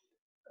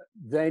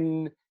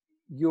 then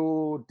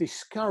you're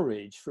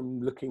discouraged from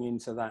looking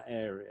into that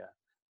area.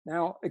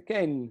 Now,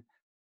 again,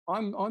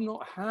 I'm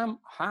not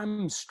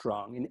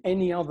hamstrung in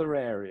any other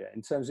area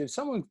in terms of if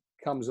someone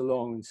comes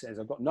along and says,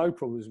 I've got no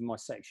problems with my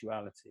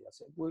sexuality, I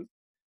said, well,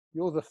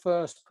 you're the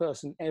first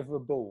person ever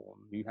born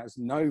who has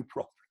no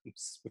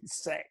problems with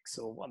sex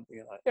or one thing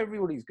like that.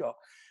 Everybody's got,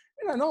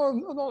 I'm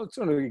not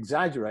trying to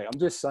exaggerate. I'm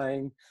just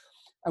saying,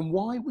 and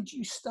why would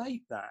you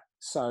state that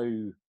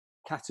so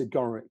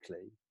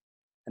categorically,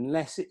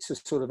 unless it's a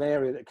sort of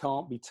area that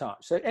can't be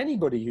touched? So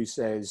anybody who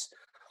says,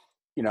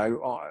 I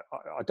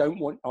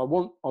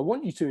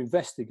want you to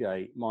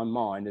investigate my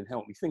mind and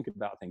help me think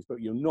about things,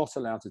 but you're not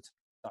allowed to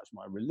touch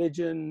my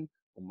religion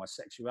or my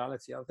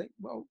sexuality. I think,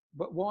 well,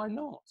 but why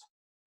not?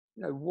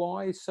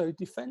 Why so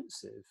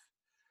defensive?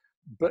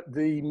 But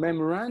the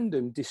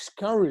memorandum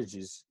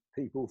discourages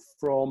people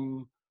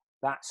from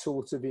that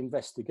sort of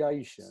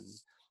investigation,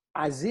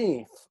 as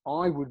if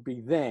I would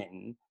be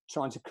then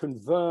trying to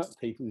convert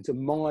people into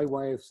my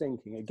way of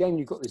thinking. Again,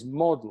 you've got this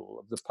model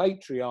of the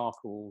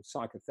patriarchal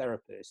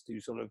psychotherapist who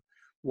sort of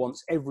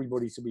wants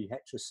everybody to be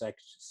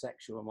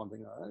heterosexual and one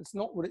thing like that. That's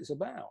not what it's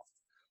about.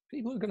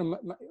 People are going to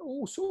make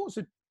all sorts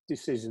of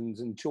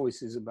decisions and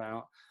choices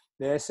about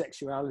their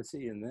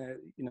sexuality and their,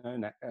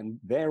 and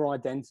their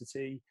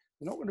identity.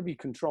 They're not going to be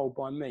controlled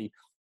by me.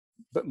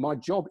 But my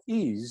job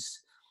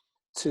is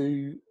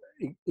to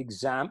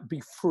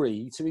be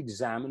free to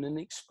examine and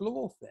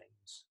explore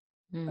things,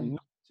 and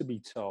not to be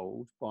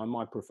told by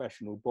my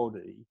professional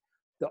body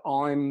that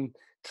I'm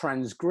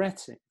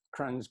transgressing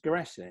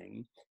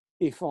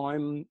if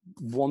I'm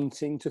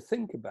wanting to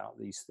think about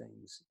these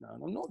things.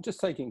 And I'm not just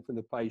taking it from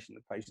the patient.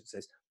 The patient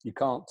says, you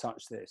can't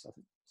touch this. I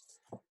think,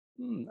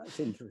 that's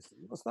interesting.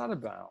 What's that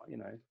about?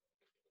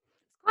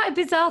 Quite a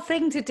bizarre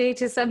thing to do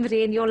to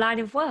somebody in your line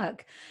of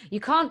work. You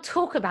can't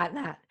talk about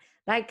that.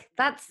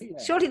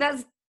 Surely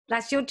that's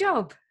your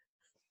job.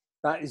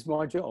 That is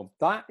my job.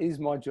 That is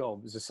my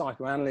job as a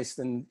psychoanalyst.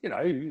 And,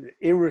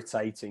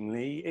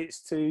 irritatingly,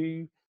 it's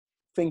to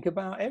think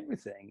about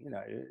everything.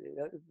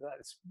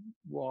 That's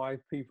why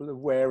people are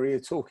wary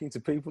of talking to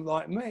people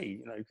like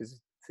me, because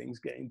things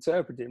get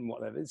interpreted and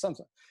whatever.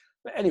 Sometimes.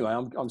 But anyway,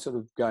 I'm sort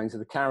of going to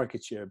the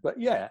caricature. But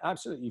yeah,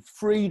 absolutely.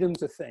 Freedom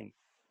to think.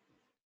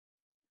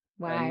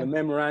 Wow. And the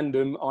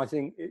memorandum, I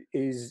think,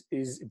 is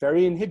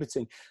very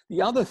inhibiting.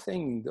 The other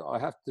thing that I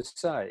have to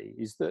say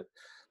is that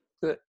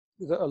a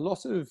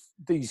lot of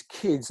these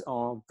kids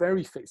are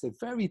very fixed. They're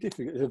very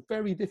difficult. It's a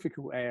very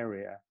difficult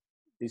area.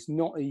 It's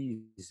not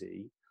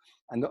easy.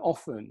 And that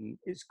often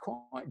it's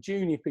quite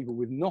junior people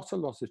with not a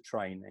lot of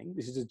training.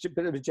 This is a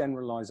bit of a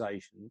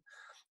generalization.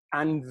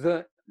 And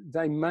that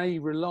they may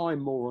rely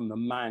more on the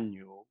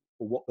manual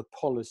or what the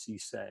policy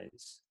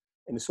says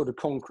in a sort of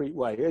concrete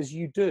way, as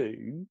you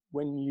do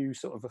when you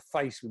sort of are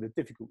faced with a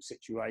difficult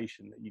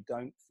situation that you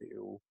don't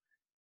feel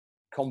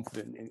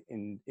confident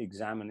in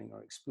examining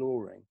or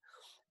exploring.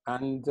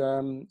 And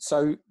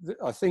so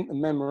I think the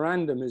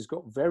memorandum has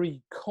got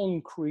very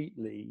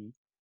concretely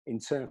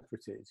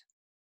interpreted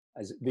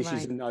as this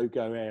is a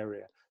no-go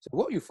area. So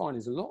what you find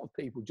is a lot of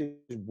people just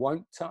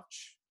won't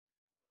touch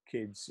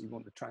kids who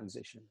want to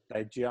transition.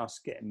 They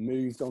just get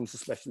moved on to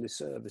specialist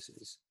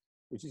services,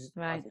 which is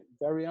I think,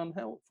 very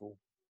unhelpful.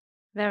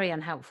 Very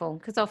unhelpful,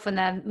 because often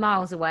they're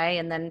miles away,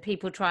 and then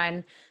people try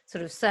and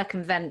sort of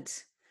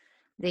circumvent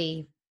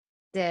the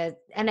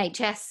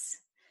NHS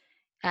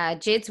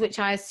GIDS, which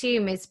I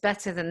assume is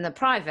better than the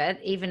private,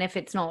 even if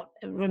it's not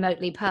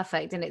remotely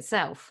perfect in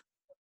itself.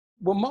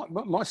 Well,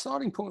 my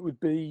starting point would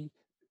be,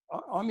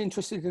 I'm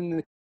interested in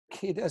the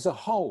kid as a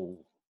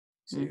whole.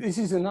 See, this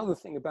is another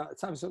thing about the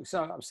Tavistock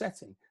so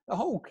upsetting. The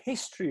whole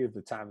history of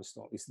the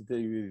Tavistock is to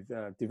do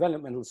with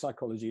developmental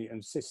psychology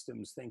and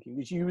systems thinking,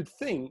 which you would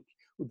think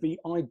would be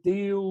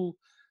ideal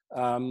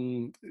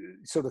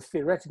sort of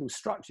theoretical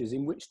structures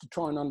in which to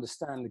try and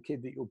understand the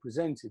kid that you're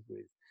presented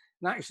with.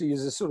 And actually,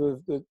 as a sort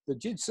of the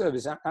GIDS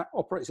service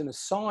operates in a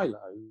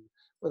silo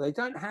where they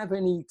don't have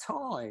any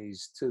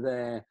ties to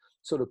their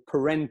sort of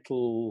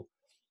parental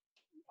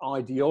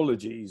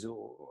ideologies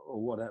or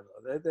whatever.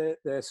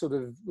 They're sort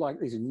of like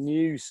this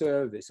new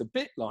service, a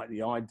bit like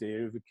the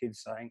idea of a kid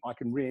saying, I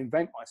can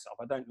reinvent myself.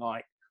 I don't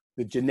like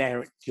the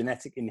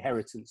genetic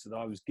inheritance that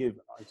I was given.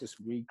 I just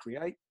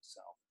recreate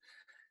myself.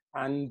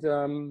 And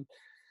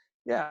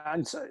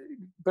and so,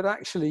 but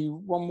actually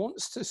one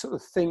wants to sort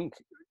of think,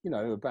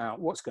 about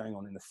what's going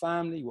on in the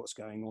family, what's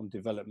going on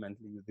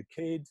developmentally with the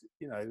kid,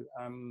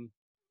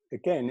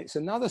 again, it's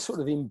another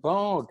sort of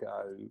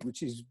embargo,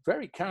 which is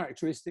very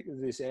characteristic of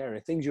this area,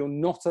 things you're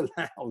not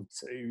allowed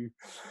to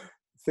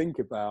think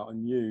about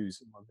and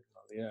use.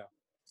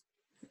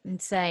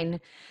 insane.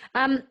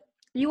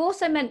 You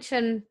also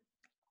mention,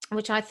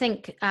 which I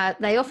think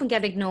they often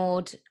get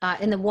ignored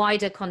in the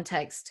wider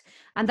context,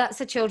 and that's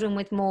the children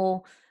with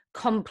more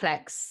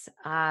complex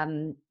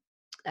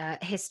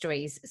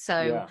histories.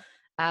 So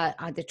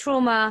either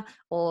trauma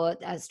or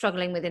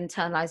struggling with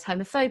internalized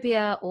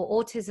homophobia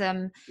or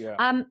autism.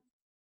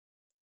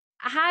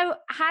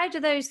 How do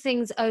those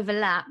things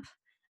overlap?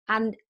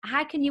 And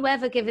how can you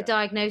ever give a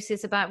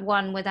diagnosis about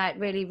one without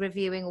really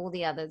reviewing all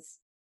the others?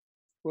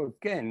 Well,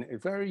 again,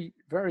 very,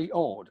 very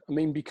odd. I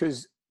mean,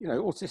 because,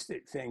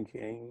 autistic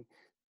thinking,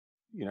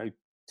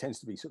 tends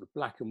to be sort of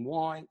black and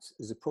white.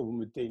 There's a problem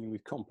with dealing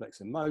with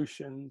complex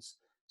emotions.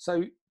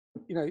 So,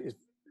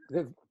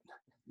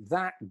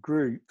 that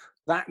group,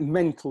 that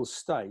mental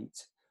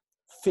state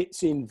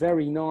fits in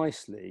very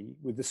nicely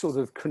with the sort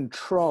of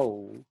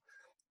control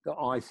that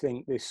I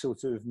think this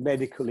sort of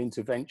medical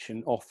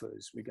intervention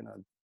offers. We're going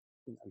to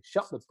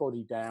shut the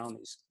body down.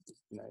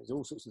 There's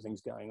all sorts of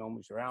things going on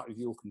which are out of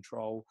your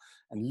control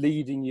and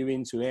leading you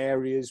into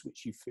areas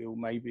which you feel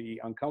maybe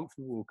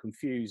uncomfortable or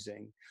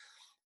confusing.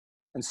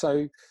 And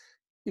so,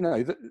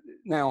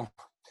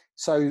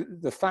 so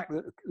the fact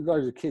that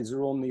loads of kids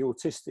are on the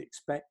autistic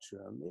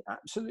spectrum, it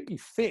absolutely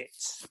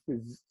fits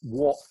with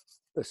what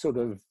the sort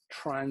of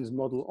trans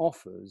model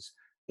offers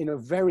in a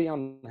very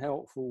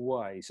unhelpful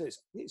way. So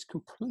it's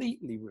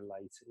completely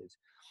related.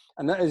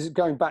 And that is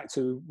going back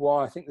to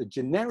why I think the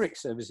generic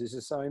services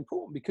are so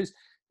important, because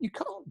you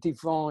can't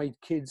divide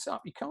kids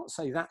up. You can't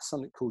say that's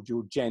something called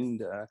your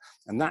gender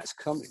and that's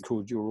something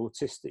called your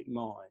autistic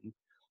mind.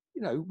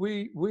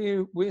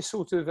 We're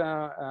sort of,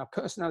 our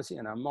personality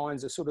and our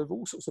minds are sort of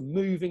all sorts of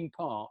moving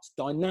parts,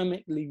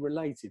 dynamically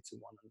related to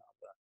one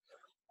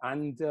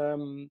another.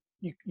 And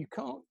you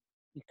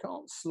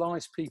can't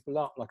slice people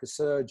up like a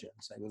surgeon,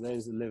 say, well,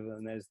 there's the liver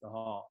and there's the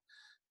heart.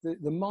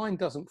 The mind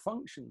doesn't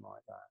function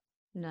like that.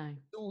 No.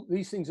 All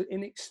these things are,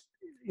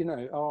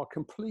 are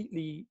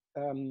completely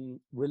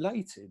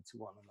related to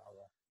one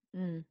another.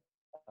 Mm.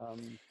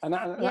 And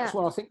that's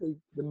why I think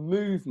the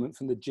movement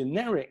from the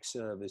generic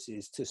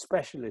services to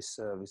specialist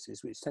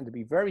services, which tend to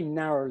be very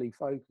narrowly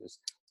focused,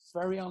 is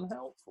very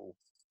unhelpful.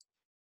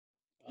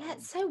 Yeah,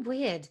 it's so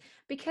weird,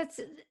 because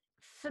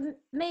for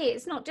me,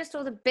 it's not just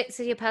all the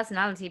bits of your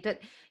personality, but,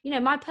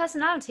 my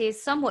personality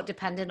is somewhat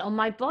dependent on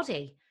my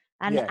body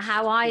and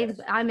how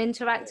I'm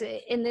interacting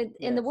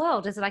in the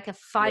world as like a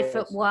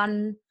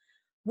 5'1"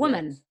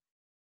 woman.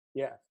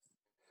 Yeah.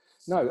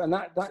 No, and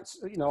that's,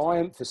 I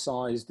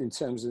emphasized in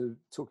terms of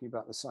talking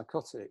about the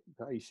psychotic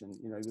patient,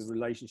 the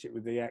relationship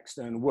with the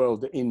external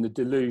world, that in the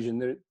delusion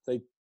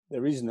that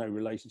there is no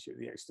relationship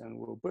with the external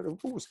world. But of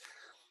course,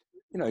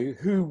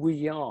 who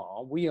we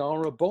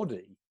are a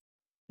body.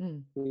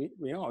 Mm.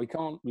 We are,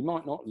 we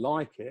might not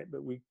like it,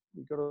 but we've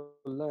got to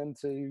learn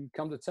to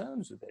come to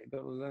terms with it. We've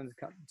got to learn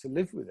to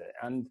live with it.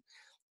 And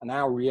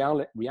our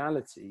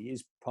reality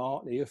is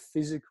partly a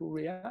physical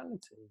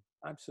reality.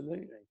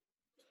 Absolutely.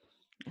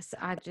 So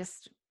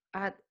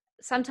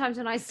sometimes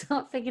when I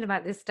start thinking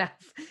about this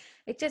stuff,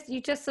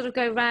 you just sort of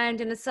go round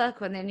in a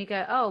circle, and then you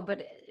go, oh,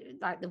 but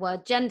like the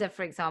word gender,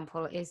 for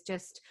example, is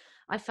just,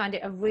 I find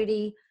it a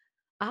really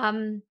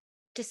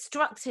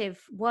destructive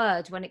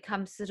word when it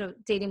comes to sort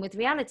of dealing with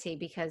reality,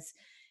 because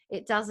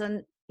it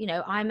doesn't,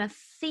 I'm a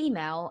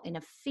female in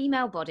a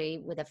female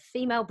body with a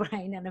female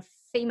brain and a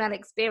female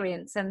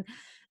experience, and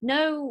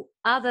no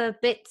other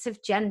bits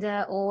of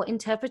gender or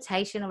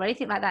interpretation or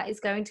anything like that is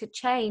going to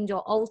change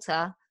or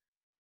alter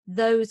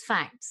those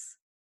facts.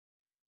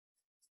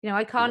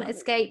 I can't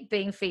escape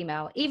being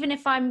female. Even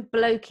if I'm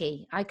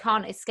blokey, I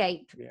can't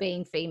escape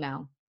being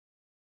female.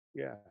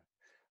 Yeah.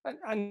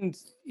 And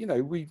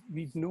we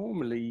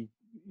normally,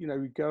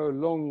 we go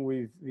along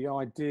with the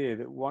idea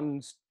that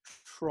one's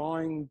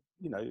trying,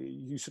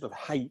 you sort of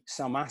hate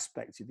some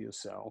aspect of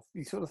yourself.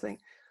 You sort of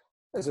think,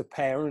 as a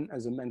parent,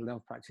 as a mental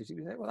health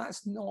practitioner, you say, well,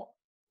 that's not,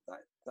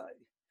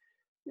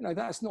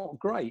 that's not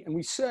great. And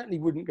we certainly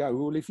wouldn't go,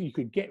 well, if you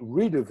could get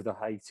rid of the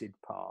hated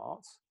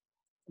part.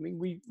 I mean,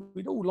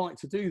 we'd all like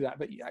to do that,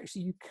 but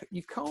you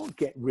can't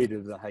get rid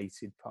of the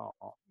hated part.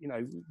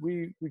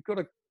 We've got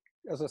to,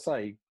 as I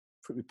say,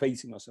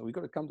 repeating myself, we've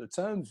got to come to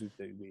terms with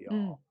who we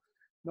are,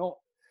 not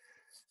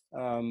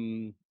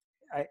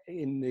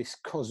in this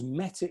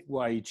cosmetic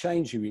way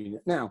change who we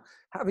are. Now,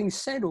 having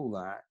said all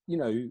that,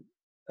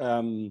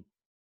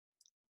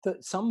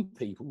 that some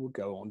people will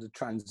go on to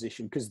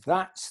transition because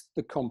that's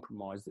the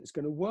compromise that's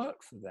going to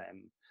work for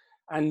them.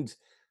 And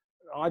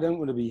I don't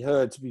want to be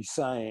heard to be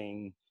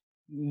saying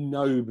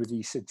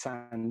nobody should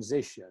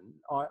transition.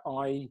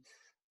 I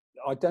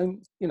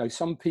don't,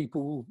 some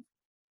people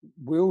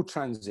will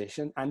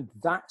transition, and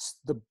that's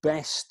the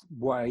best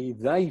way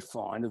they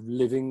find of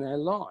living their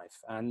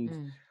life.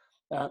 And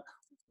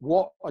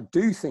what I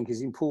do think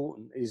is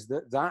important is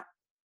that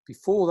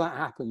before that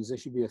happens, there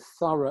should be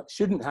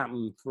shouldn't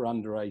happen for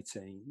under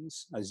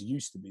 18s, as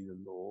used to be the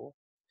law.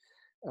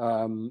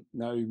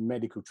 No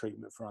medical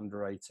treatment for under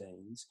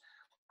 18s.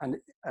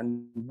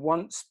 and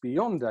once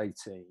beyond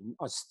 18,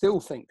 I still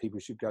think people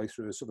should go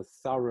through a sort of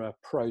thorough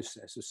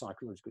process of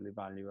psychological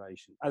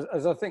evaluation.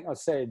 As I think I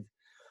said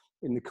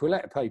in the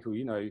Quillette paper,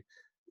 you know,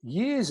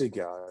 years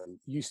ago,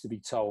 used to be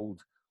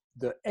told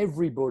that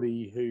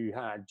everybody who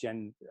had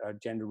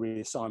gender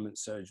reassignment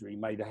surgery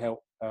made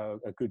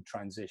a good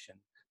transition.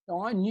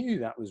 Now, I knew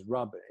that was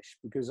rubbish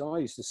because I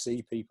used to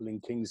see people in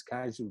King's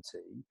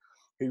Casualty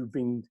who've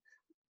been,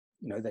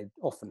 you know, they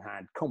often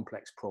had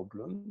complex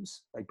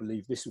problems. They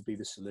believed this would be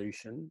the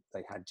solution.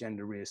 They had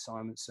gender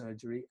reassignment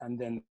surgery, and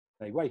then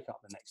they wake up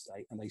the next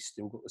day and they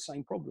still got the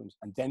same problems,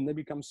 and then they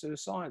become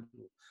suicidal.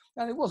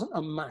 And it wasn't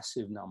a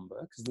massive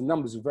number because the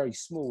numbers were very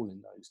small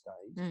in those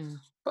days,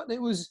 but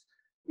there was,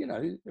 you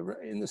know,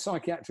 in the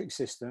psychiatric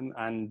system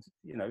and,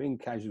 you know, in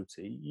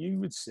Casualty, you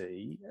would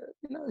see,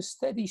 you know, a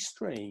steady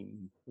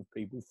stream of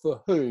people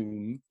for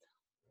whom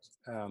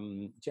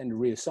gender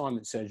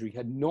reassignment surgery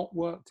had not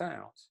worked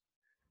out.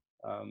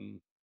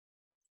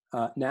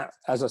 Now,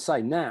 as I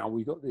say, now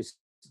we've got this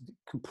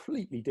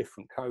completely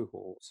different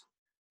cohort.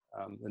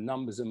 The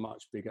numbers are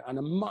much bigger and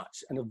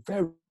a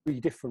very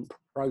different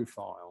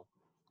profile.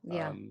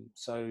 Yeah.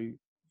 So, you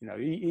know,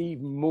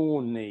 even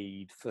more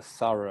need for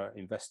thorough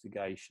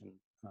investigation.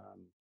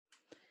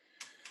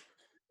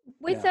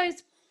 With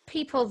those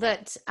people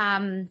that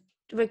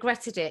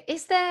regretted it,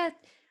 is there,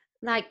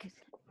 like,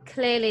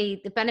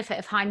 clearly the benefit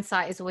of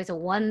hindsight is always a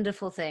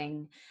wonderful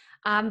thing.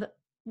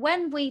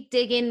 When we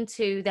dig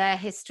into their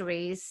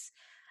histories,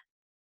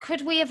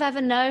 could we have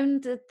ever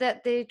known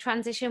that the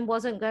transition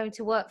wasn't going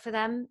to work for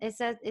them? Is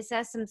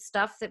there some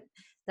stuff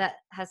that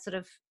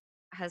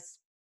has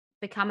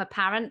become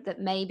apparent that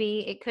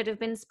maybe it could have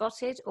been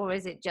spotted, or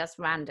is it just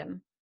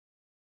random?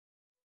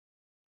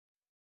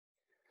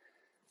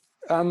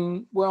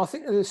 Well, I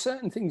think there's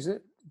certain things that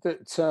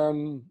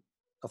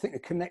I think the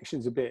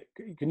connection's a bit.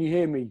 Can you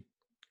hear me?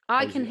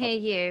 I can hear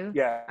you.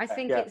 Yeah, I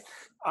think yeah.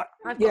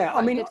 I've got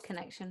quite a good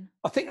connection.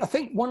 I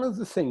think one of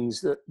the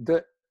things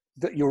that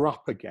you're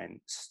up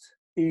against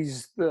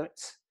is that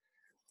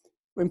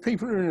when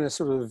people are in a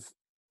sort of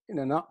in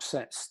an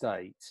upset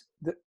state,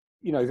 that,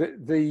 you know,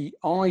 the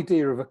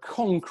idea of a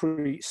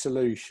concrete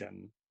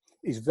solution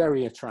is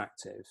very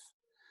attractive.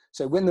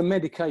 So when the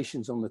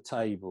medication's on the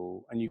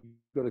table and you've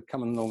got to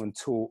come along and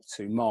talk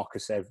to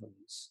Marcus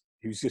Evans,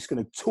 who's just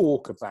going to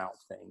talk about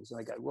things, and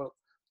they go, well,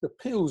 the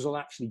pills will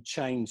actually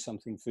change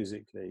something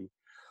physically.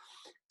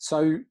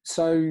 So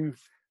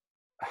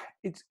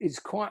it's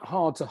quite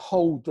hard to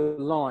hold the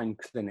line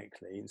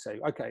clinically and say,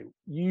 okay,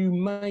 you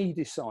may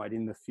decide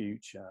in the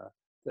future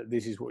that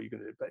this is what you're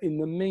going to do, but in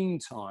the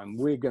meantime,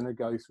 we're going to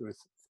go through a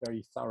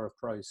very thorough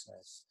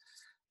process.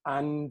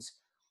 And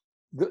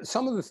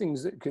some of the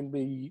things that can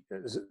be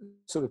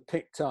sort of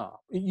picked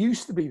up, it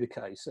used to be the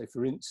case. So,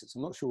 for instance,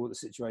 I'm not sure what the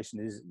situation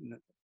is.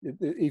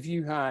 If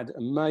you had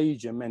a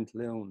major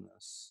mental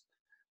illness,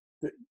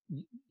 that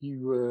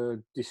you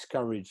were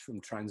discouraged from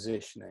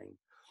transitioning.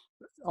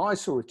 I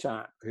saw a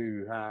chap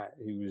who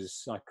was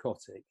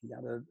psychotic. He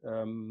had a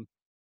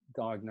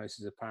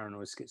diagnosis of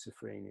paranoid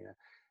schizophrenia.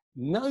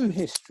 No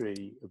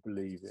history of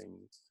believing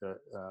that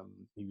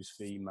he was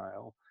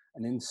female,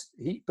 and then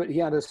he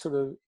had a sort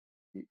of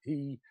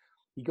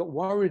he got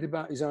worried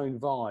about his own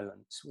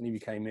violence when he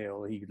became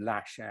ill. He could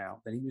lash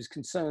out, and he was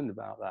concerned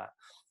about that.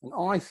 And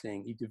I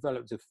think he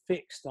developed a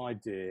fixed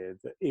idea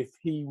that if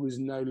he was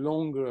no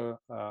longer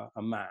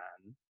a man,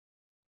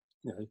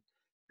 you know,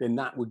 then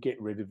that would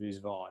get rid of his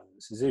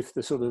violence, as if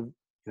the sort of,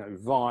 you know,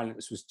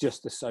 violence was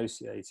just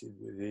associated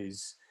with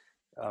his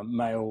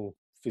male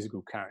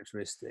physical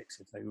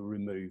characteristics. If they were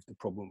removed, the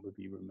problem would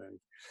be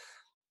removed.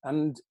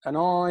 And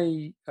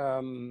I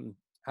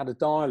had a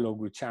dialogue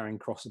with Charing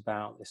Cross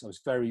about this. I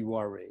was very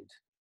worried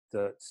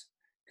that,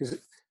 because,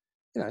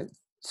 you know,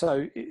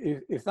 so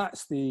if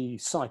that's the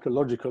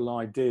psychological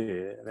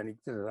idea, then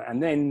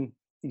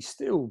he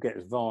still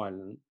gets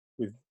violent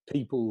with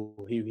people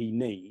who he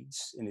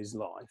needs in his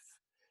life,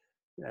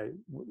 you know,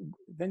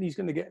 then he's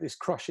going to get this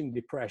crushing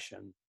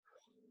depression.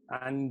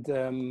 And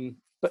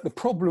but the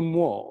problem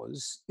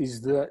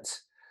is that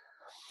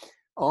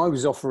I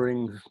was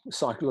offering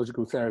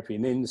psychological therapy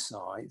and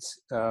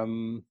insights.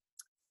 The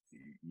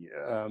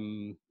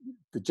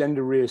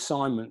gender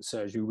reassignment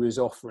surgery was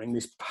offering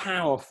this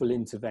powerful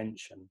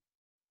intervention,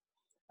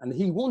 and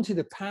he wanted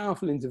a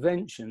powerful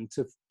intervention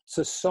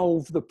to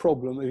solve the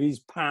problem of his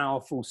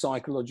powerful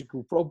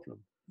psychological problem.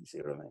 You see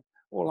what I mean?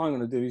 All I'm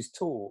going to do is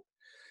talk.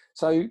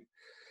 So,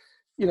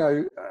 you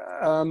know,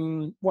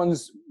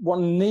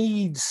 one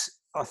needs,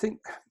 I think.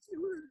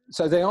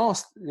 So they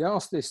asked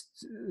this.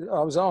 I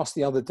was asked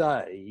the other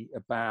day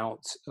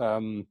about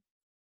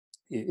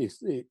if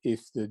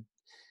the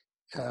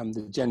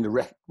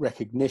Gender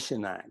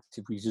Recognition Act,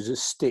 if we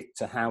just stick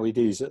to how it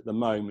is at the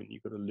moment,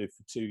 you've got to live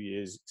for 2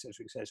 years,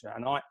 etc., etc.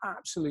 And I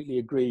absolutely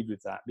agreed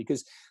with that,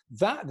 because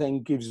that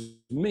then gives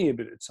me a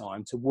bit of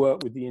time to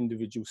work with the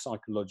individual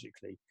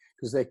psychologically,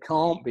 because there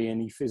can't be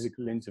any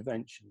physical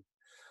intervention.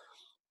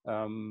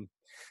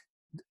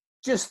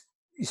 Just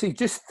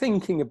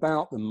thinking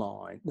about the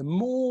mind, the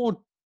more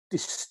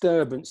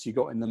disturbance you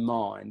got in the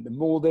mind, the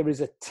more there is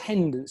a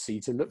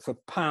tendency to look for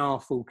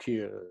powerful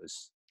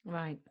cures.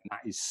 Right. And that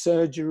is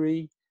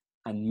surgery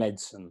and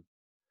medicine.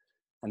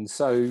 And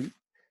so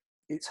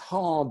it's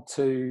hard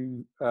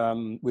to,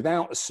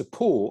 without the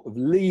support of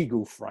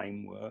legal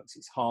frameworks,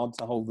 it's hard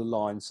to hold the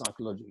line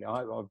psychologically.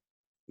 I hope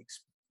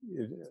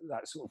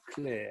that's sort of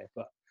clear.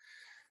 But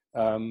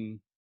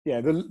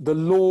yeah, the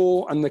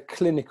law and the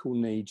clinical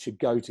need should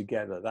go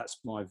together. That's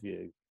my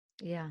view.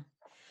 Yeah.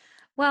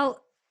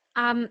 Well,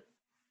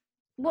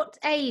 what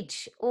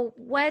age or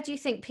where do you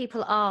think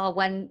people are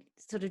when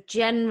sort of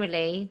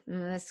generally,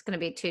 this is going to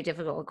be too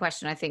difficult a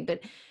question, I think, but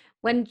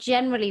when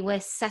generally we're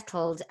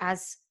settled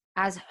as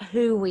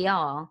who we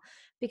are?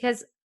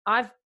 Because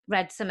I've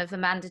read some of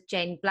Amanda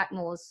Jane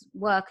Blackmore's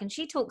work, and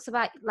she talks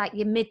about like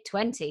your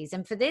mid-20s,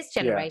 and for this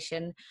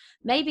generation,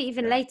 maybe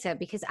even later,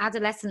 because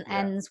adolescence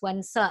ends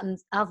when certain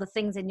other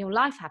things in your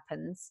life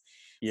happens.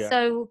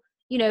 So,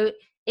 you know,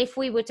 if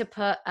we were to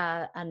put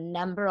a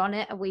number on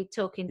it, are we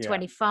talking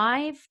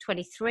 25,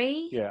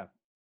 23? Yeah.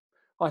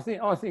 I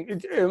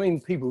mean,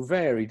 people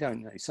vary,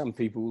 don't they? Some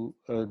people,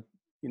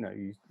 you know,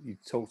 you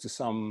talk to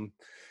some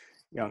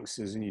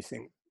youngsters and you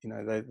think, you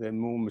know, they're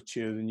more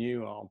mature than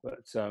you are,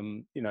 but,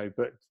 you know,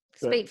 but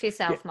speak for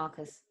yourself,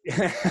 Marcus.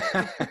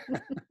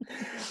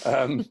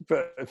 But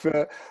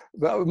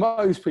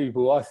most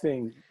people, I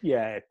think,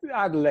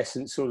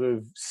 adolescence sort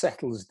of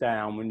settles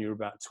down when you're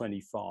about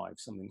 25,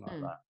 something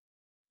like that.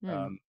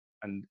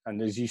 And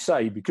as you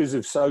say, because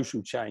of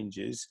social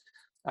changes,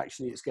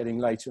 actually it's getting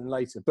later and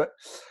later. But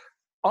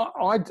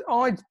I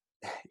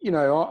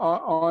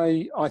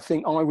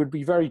think I would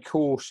be very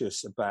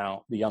cautious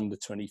about the under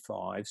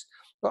 25s.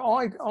 But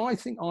I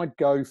think I'd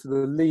go for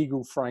the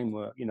legal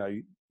framework. You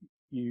know,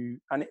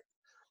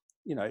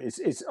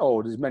 it's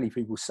odd, as many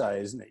people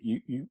say, isn't it?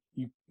 You've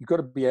got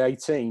to be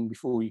 18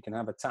 before you can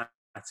have a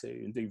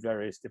tattoo and do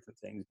various different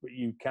things, but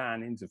you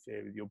can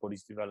interfere with your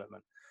body's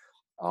development.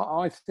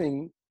 I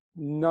think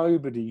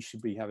nobody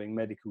should be having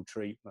medical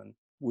treatment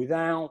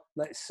without,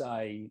 let's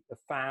say, a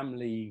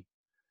family,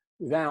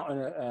 without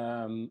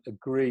an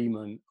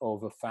agreement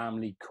of a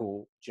family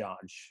court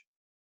judge.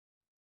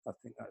 I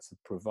think that's a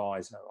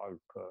proviso I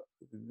would put.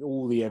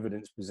 All the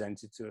evidence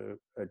presented to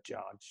a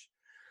judge.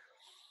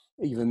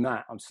 Even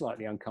that I'm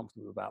slightly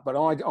uncomfortable about. But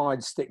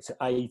I'd stick to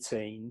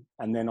 18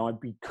 and then I'd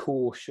be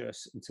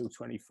cautious until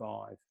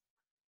 25.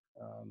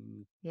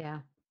 Yeah.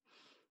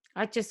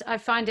 I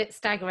find it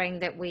staggering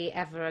that we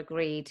ever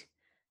agreed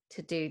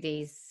to do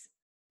these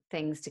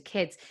things to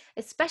kids,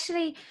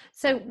 especially.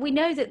 So we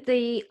know that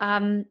the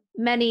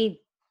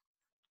many,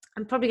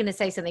 I'm probably going to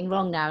say something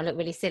wrong now and look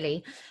really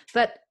silly,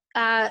 but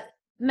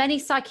many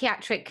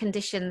psychiatric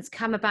conditions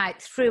come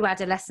about through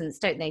adolescence,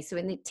 don't they? So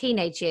in the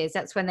teenage years,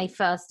 that's when they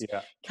first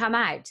come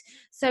out.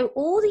 So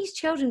all these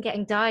children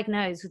getting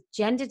diagnosed with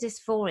gender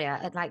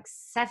dysphoria at like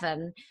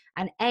 7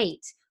 and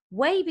 8,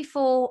 way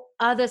before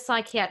other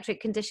psychiatric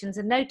conditions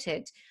are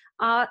noted,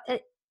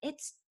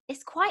 it's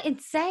quite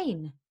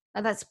insane.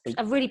 And that's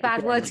a really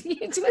bad word to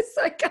use to a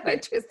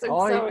psychiatrist. I'm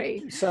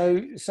sorry. So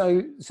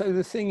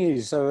the thing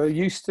is, so I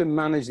used to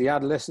manage the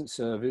adolescent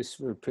service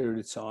for a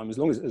period of time, as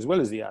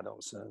well as the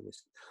adult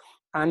service,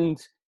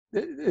 and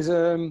there's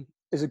a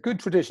good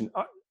tradition.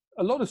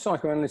 A lot of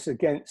psychoanalysts are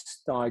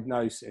against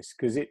diagnosis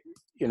because it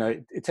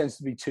tends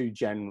to be too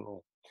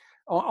general.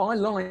 I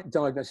like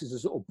diagnosis as a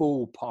sort of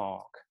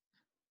ballpark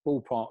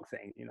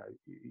thing. You know,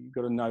 you've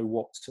got to know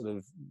what sort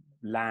of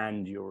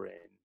land you're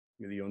in,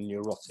 whether you're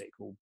neurotic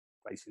or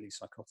basically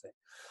psychotic.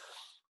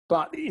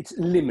 But it's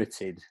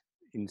limited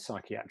in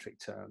psychiatric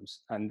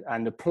terms,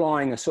 and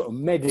applying a sort of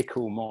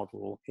medical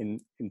model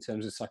in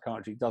terms of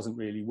psychiatry doesn't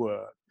really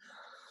work.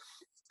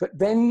 But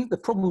then the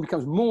problem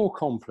becomes more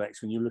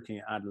complex when you're looking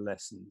at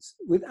adolescents.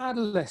 With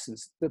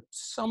adolescents,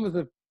 some of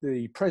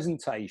the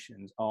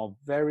presentations are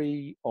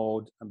very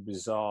odd and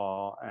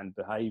bizarre, and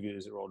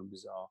behaviours are odd and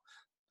bizarre.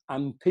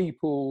 And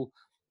people,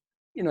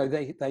 you know,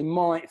 they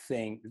might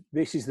think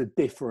this is the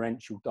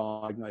differential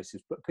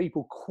diagnosis, but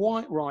people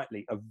quite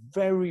rightly are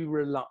very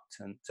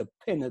reluctant to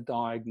pin a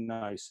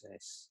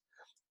diagnosis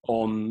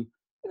on,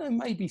 you know,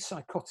 maybe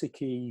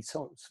psychotic-y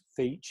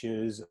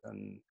features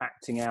and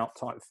acting out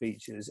type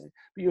features.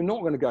 But you're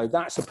not going to go,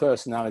 that's a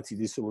personality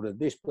disorder,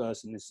 this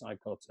person is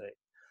psychotic.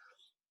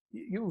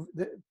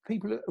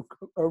 People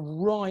are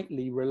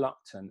rightly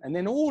reluctant. And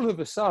then all of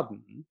a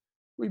sudden,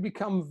 we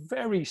become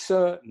very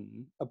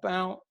certain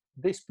about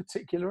this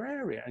particular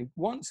area. And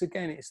once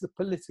again, it's the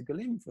political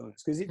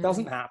influence, because it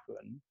doesn't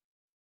happen.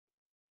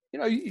 You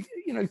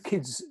know,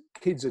 kids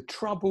are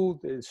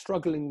troubled, they're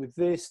struggling with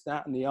this,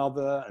 that, and the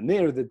other, and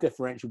there are the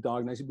differential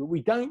diagnosis, but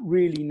we don't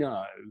really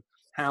know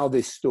how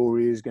this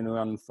story is going to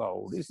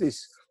unfold. Is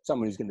this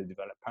someone who's going to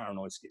develop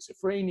paranoid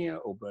schizophrenia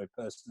or bird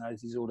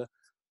personality disorder?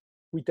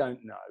 We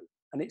don't know.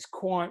 And it's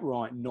quite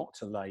right not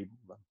to label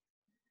them.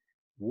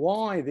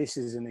 Why this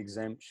is an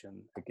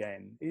exemption,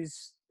 again,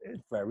 is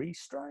very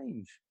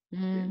strange.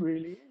 It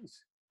really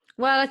is.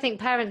 Well, I think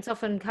parents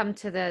often come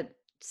to the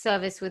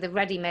service with a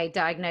ready-made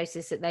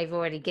diagnosis that they've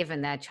already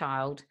given their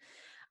child.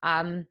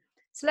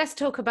 So let's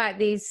talk about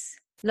these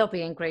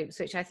lobbying groups,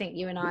 which I think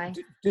you and I...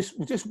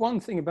 Just one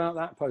thing about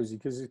that, Posy,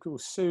 because of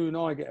course Sue and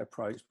I get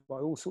approached by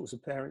all sorts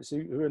of parents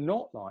who are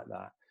not like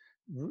that,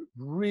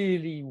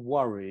 really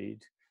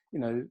worried. You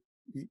know,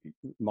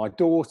 my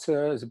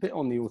daughter is a bit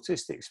on the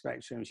autistic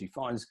spectrum. She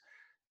finds,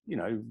 you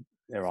know,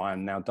 there I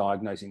am now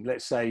diagnosing,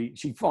 let's say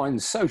she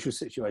finds social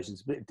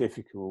situations a bit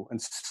difficult,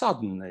 and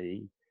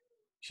suddenly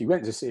she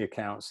went to see a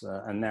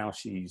counsellor and now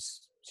she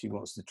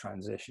wants to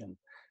transition.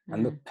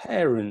 And the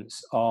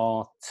parents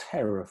are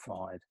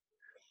terrified.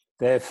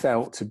 They're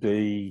felt to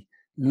be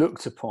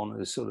looked upon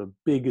as sort of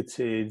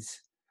bigoted,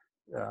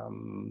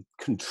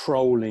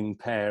 controlling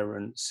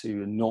parents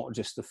who are not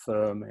just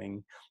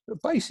affirming,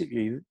 but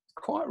basically,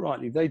 quite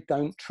rightly, they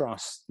don't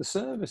trust the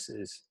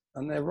services,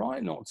 and they're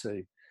right not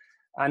to.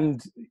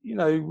 And, you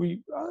know,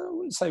 I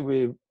wouldn't say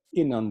we're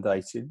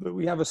inundated, but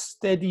we have a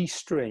steady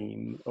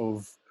stream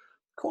of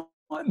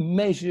quite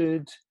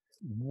measured,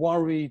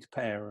 worried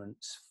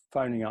parents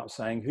phoning up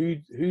saying,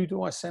 who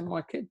do I send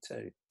my kid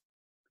to?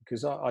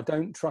 Because I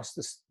don't trust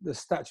the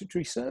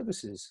statutory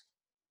services.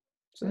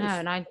 So no,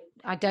 and I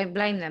don't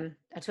blame them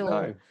at all.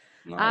 No,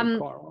 quite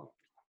right.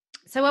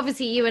 So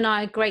obviously you and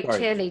I are great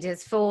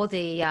cheerleaders for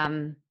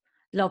the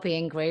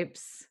lobbying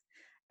groups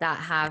that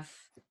have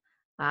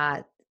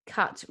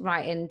cut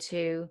right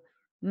into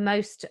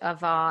most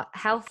of our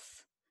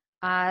health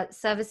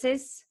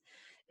services,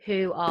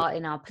 who are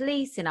in our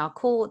police, in our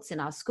courts, in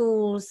our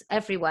schools,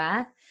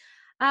 everywhere.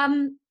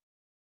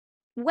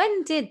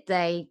 When did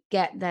they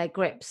get their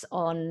grips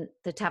on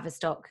the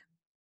Tavistock?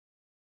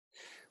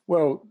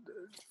 Well,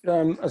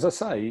 as I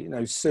say, you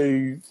know,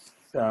 Sue,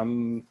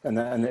 and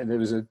there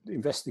was an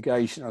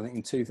investigation, I think,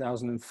 in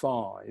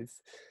 2005,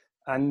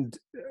 and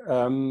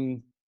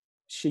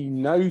she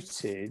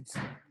noted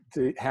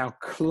how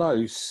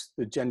close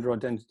the gender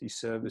identity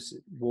service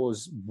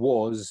was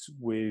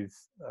with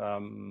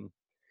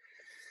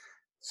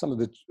some of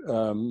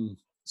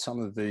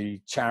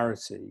the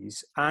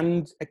charities.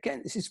 And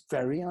again, this is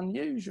very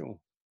unusual.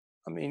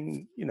 I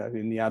mean, you know,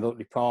 in the adult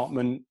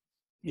department,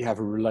 you have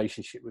a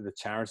relationship with a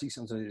charity.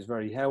 Sometimes it's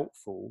very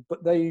helpful,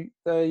 but they,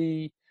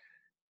 you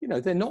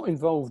know, they're not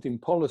involved in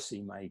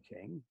policy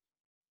making.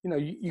 You know,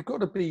 you've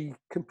got to be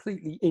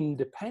completely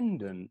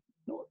independent.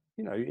 Not,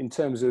 you know, in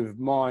terms of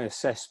my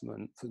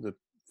assessment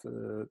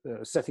for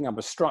setting up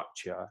a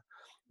structure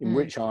in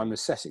which I'm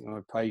assessing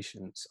my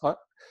patients.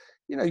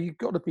 You know, you've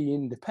got to be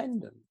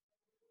independent,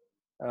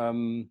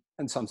 and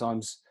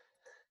sometimes,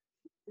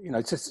 you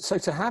know, so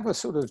to have a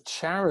sort of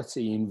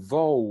charity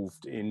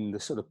involved in the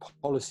sort of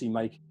policy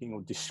making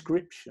or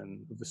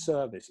description of the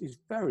service is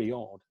very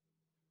odd.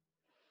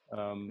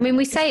 I mean,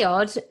 we say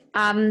odd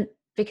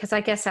because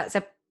I guess that's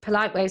a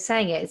polite way of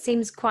saying it. It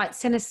seems quite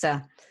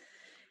sinister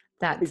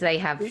that they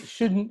have. It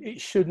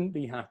shouldn't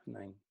be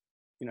happening.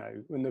 You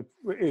know, when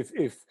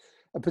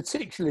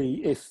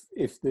particularly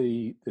if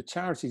the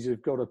charities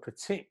have got a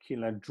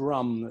particular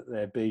drum that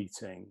they're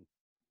beating.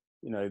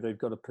 You know, they've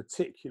got a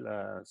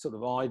particular sort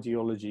of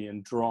ideology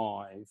and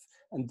drive,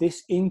 and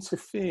this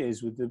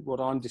interferes with what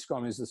I'm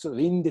describing as the sort of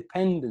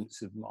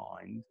independence of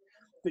mind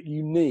that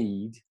you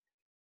need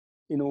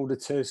in order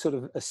to sort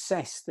of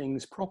assess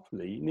things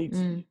properly.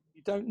 You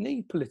don't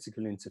need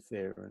political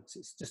interference.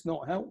 It's just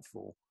not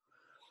helpful.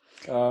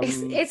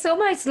 It's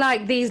almost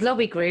like these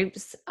lobby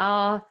groups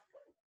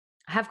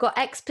have got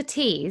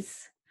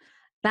expertise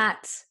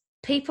that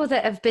people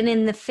that have been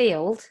in the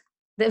field,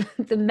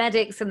 the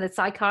medics and the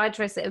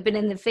psychiatrists that have been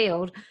in the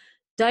field,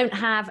 don't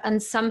have,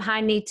 and somehow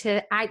need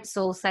to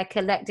outsource their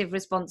collective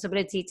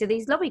responsibility to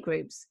these lobby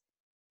groups.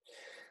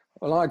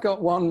 Well, I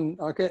get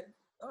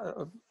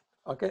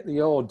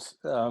the odd,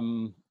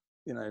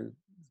 you know,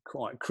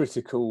 quite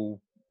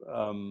critical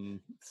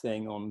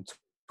thing on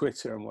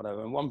Twitter and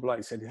whatever. And one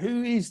bloke said,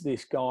 "Who is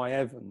this guy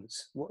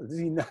Evans? What does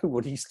he know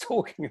what he's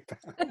talking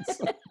about?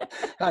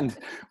 And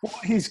what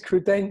are his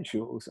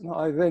credentials?" And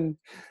I then,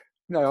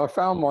 you know, I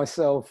found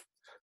myself,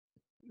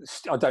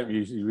 I don't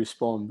usually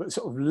respond, but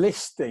sort of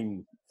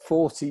listing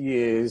 40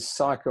 years,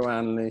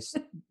 psychoanalyst,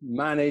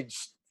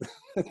 managed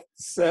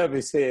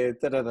service here,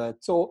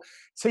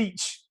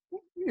 teach,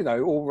 you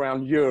know, all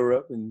around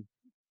Europe, and,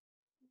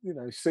 you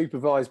know,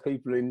 supervise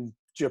people in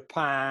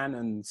Japan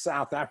and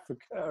South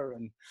Africa,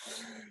 and,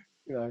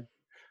 you know.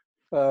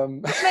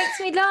 It makes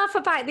me laugh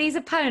about these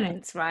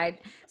opponents, right?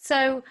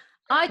 So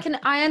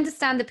I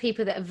understand the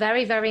people that are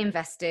very, very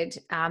invested,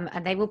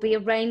 and they will be a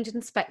range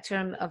and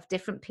spectrum of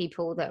different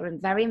people that are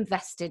very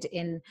invested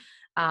in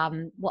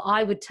what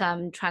I would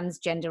term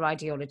transgender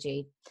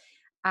ideology.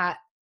 And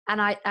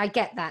I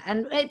get that.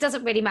 And it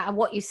doesn't really matter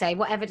what you say,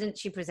 what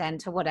evidence you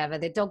present or whatever.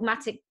 The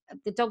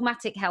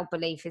dogmatic held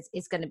belief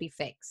is going to be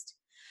fixed.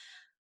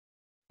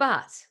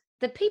 But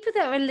the people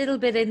that are a little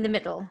bit in the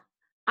middle,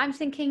 I'm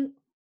thinking,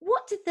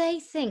 what do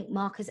they think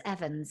Marcus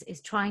Evans is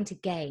trying to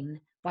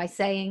gain by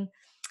saying,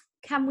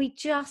 can we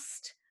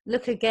just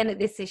look again at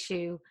this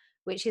issue,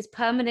 which is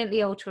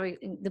permanently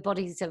altering the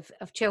bodies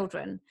of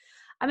children?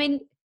 I mean,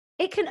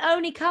 it can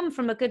only come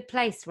from a good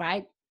place,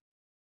 right?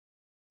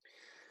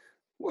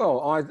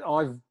 Well,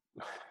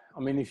 I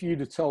mean, if you'd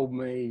have told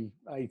me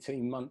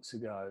 18 months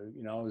ago,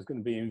 I was going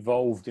to be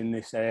involved in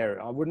this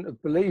area, I wouldn't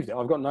have believed it.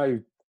 I've got no,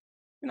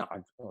 I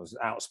was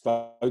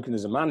outspoken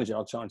as a manager.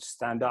 I tried to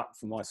stand up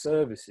for my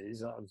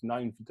services. I was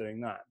known for doing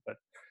that, but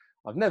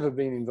I've never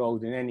been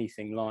involved in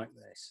anything like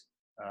this.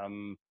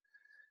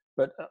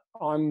 But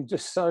I'm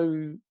just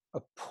so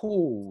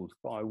appalled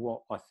by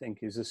what I think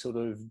is a sort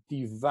of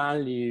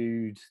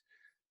devalued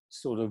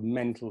sort of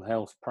mental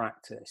health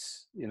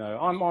practice.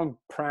 I'm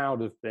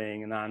proud of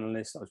being an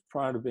analyst. I was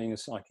proud of being a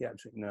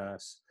psychiatric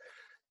nurse,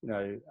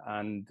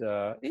 and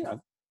there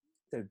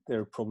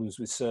are problems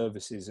with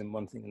services and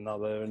one thing and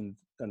another, and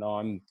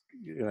I'm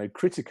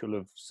critical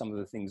of some of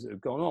the things that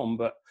have gone on,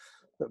 but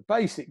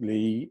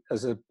basically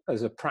as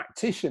a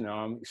practitioner,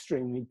 I'm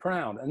extremely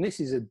proud. And this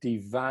is a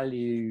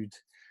devalued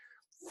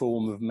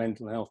form of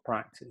mental health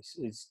practice.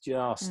 It's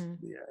just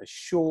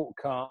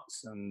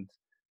shortcuts and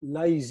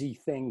lazy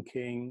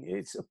thinking.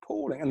 It's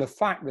appalling. And the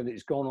fact that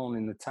it's gone on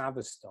in the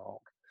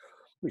Tavistock,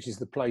 which is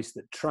the place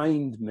that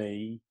trained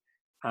me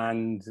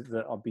and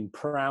that I've been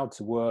proud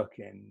to work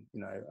in,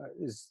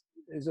 is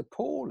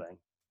appalling.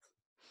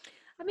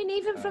 I mean,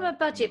 even from a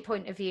budget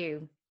point of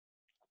view,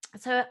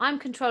 so I'm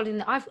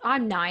controlling,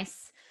 I'm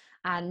nice,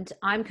 and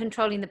I'm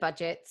controlling the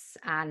budgets,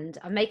 and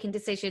I'm making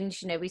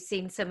decisions. We've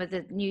seen some of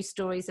the news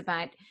stories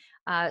about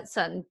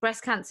certain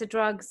breast cancer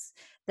drugs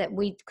that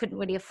we couldn't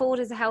really afford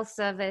as a health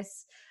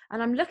service.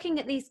 And I'm looking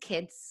at these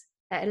kids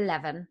at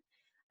 11,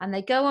 and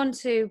they go on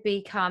to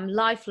become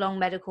lifelong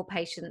medical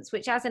patients,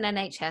 which as an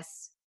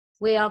NHS,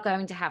 we are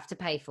going to have to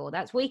pay for.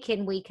 That's week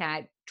in, week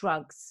out,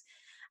 drugs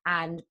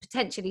and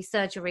potentially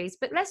surgeries.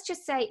 But let's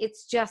just say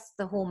it's just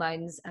the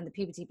hormones and the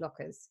puberty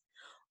blockers.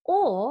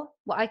 Or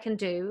what I can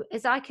do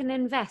is I can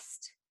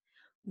invest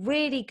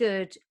really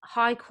good,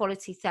 high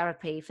quality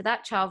therapy for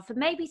that child for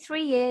maybe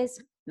 3 years,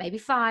 maybe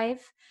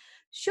 5.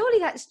 Surely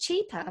that's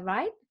cheaper,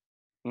 right?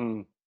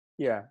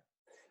 Yeah.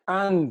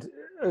 And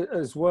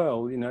as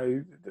well,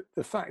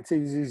 the fact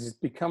is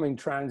becoming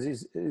trans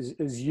is,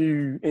 as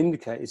you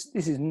indicate,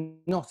 this is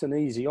not an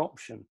easy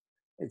option.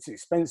 It's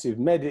expensive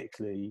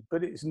medically,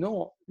 but it's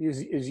not,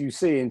 as you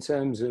see in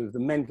terms of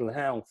the mental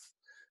health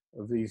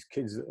of these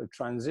kids that have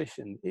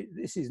transitioned.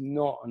 This is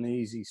not an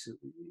easy,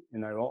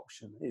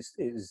 option.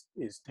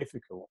 It's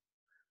difficult.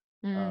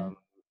 And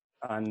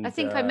I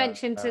think I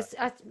mentioned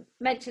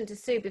to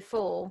Sue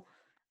before,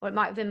 or it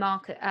might have been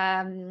Mark.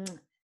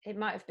 It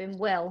might have been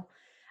Will.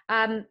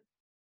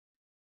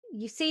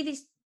 You see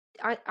these.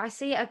 I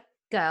see a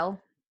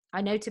girl.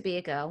 I know to be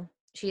a girl.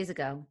 She is a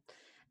girl,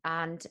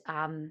 and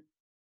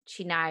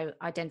she now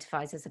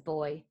identifies as a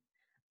boy.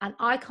 And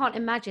I can't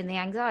imagine the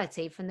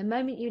anxiety from the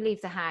moment you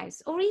leave the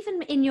house, or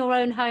even in your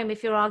own home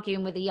if you're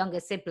arguing with a younger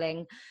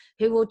sibling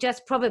who will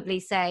just probably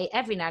say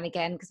every now and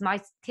again, because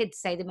my kids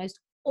say the most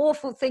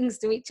awful things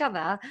to each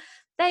other,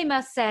 they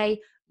must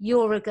say,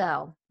 "You're a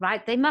girl,"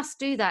 right? They must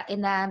do that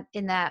in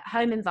their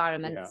home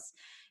environments.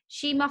 Yeah.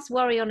 She must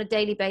worry on a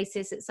daily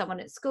basis that someone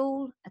at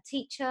school, a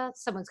teacher,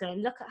 someone's going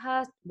to look at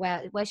her.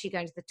 Where's she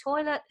going to the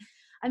toilet?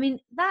 I mean,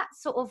 that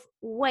sort of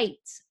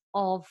weight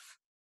of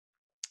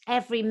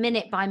every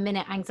minute by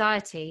minute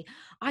anxiety,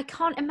 I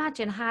can't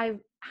imagine how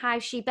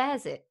she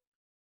bears it.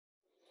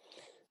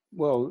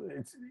 Well,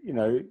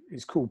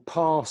 it's called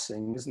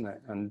passing, isn't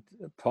it? And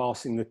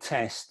passing the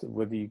test of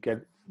whether you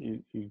get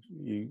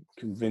you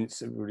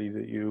convince everybody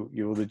that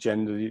you're the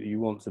gender that you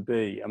want to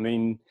be. I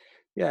mean,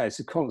 yeah, it's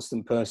a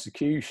constant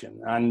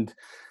persecution, and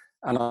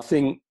I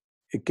think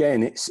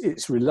again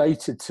it's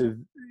related to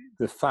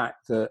the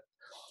fact that,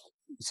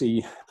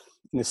 see,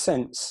 in a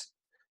sense,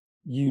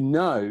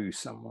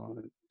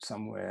 someone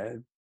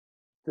somewhere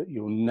that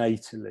you're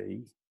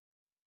natally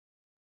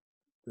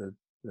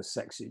the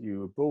sex that you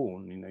were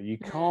born. You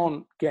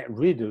can't get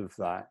rid of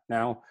that.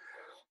 Now,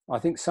 I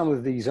think some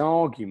of these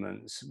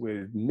arguments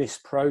with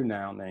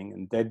mispronouncing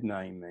and dead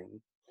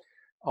naming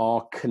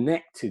are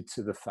connected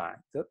to the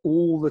fact that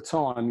all the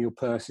time you're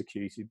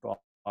persecuted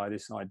by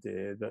this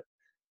idea that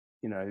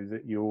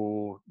that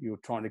you're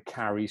trying to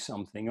carry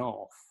something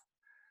off,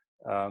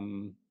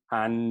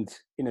 and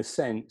in a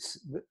sense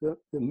the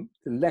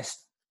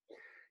less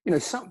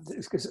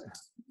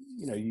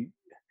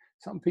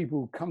some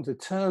people come to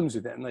terms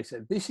with it and they say,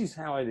 this is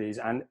how it is.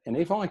 And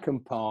if I can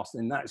pass,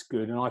 then that's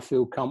good. And I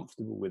feel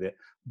comfortable with it.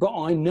 But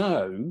I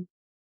know,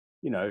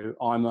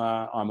 I'm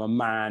a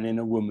man in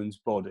a woman's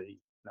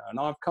body, and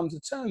I've come to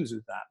terms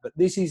with that. But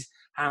this is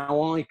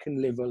how I can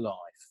live a life.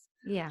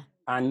 Yeah.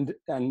 And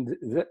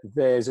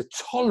there's a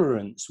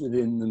tolerance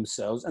within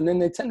themselves. And then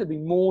they tend to be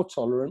more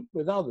tolerant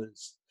with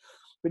others.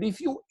 But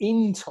if you're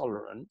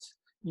intolerant,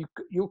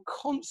 you're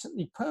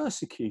constantly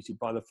persecuted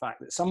by the fact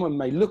that someone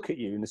may look at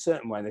you in a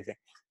certain way and they think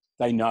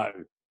they know,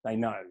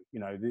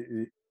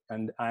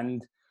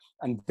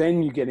 and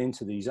then you get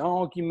into these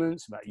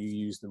arguments about you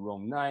use the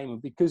wrong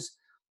name, because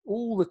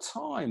all the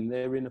time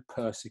they're in a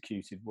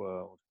persecuted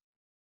world.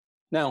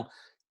 Now,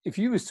 if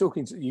you was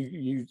talking to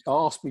you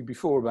asked me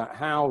before about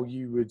how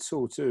you would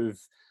sort of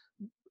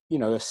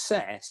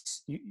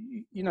assess,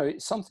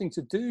 it's something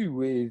to do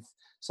with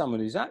someone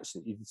who's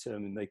actually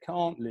determined they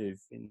can't live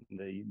in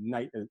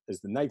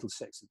as the natal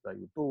sex that they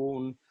were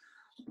born,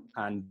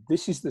 and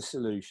this is the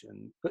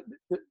solution. But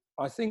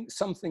I think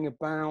something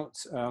about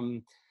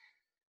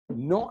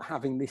not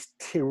having this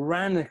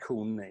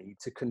tyrannical need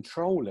to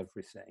control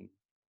everything,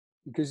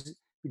 because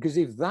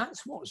if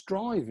that's what's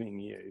driving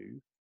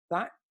you,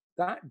 that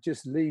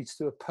just leads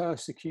to a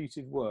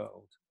persecuted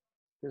world.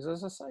 Because,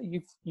 as I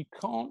say, you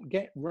can't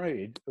get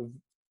rid of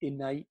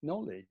innate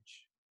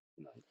knowledge.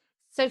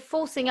 So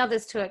forcing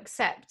others to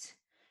accept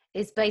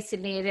is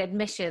basically an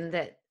admission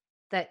that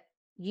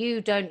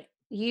you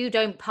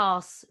don't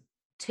pass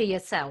to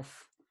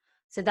yourself.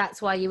 So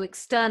that's why you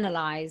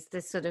externalize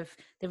the sort of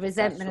the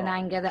resentment and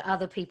anger that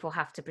other people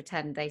have to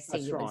pretend they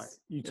see. That's right.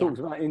 You talked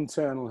about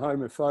internal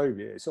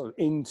homophobia, sort of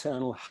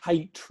internal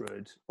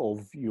hatred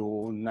of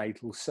your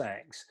natal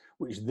sex,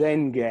 which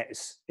then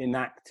gets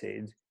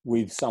enacted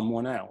with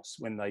someone else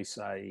when they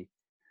say,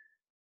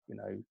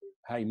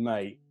 hey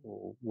mate,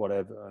 or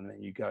whatever, and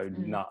then you go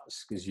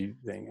nuts because you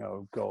think,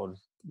 oh God,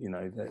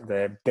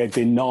 they're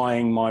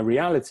denying my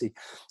reality.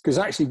 Because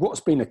actually what's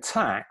been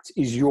attacked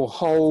is your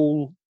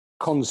whole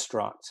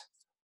construct.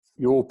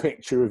 Your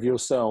picture of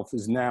yourself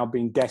has now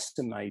been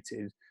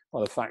decimated by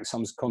the fact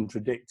someone's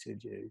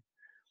contradicted you.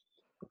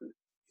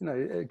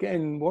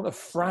 Again, what a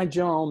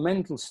fragile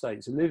mental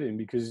state to live in,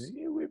 because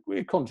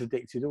we're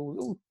contradicted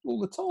all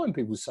the time.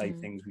 People say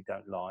things we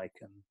don't like,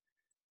 and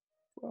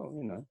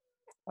well,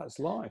 that's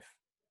life.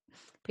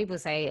 People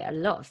say a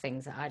lot of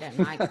things that I don't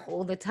like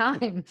all the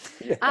time.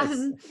 Yes.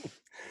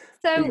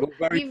 So you're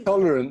very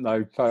tolerant,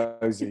 though,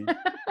 Posey.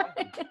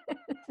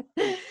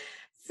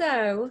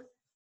 So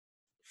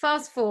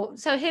fast forward.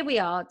 So here we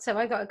are. So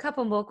I got a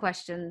couple more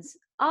questions.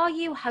 Are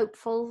you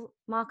hopeful,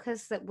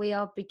 Marcus, that we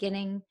are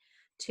beginning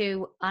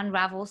to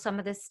unravel some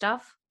of this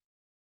stuff?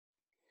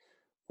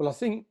 Well, I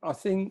think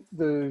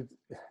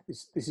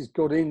this has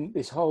got in,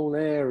 this whole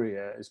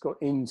area has got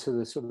into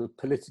the sort of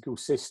political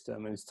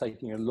system, and it's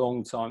taking a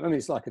long time. I mean,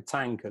 it's like a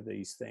tanker,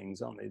 these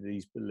things, aren't they?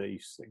 These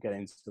beliefs that get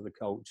into the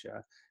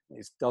culture.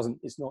 It's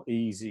not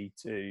easy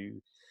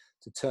to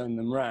turn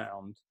them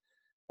round.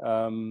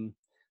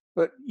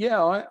 But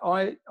yeah,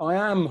 I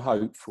am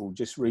hopeful.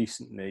 Just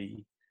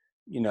recently,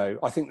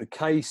 I think the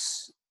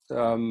case,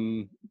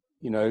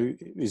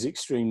 is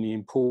extremely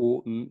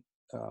important.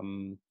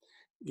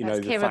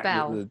 That's the Keira fact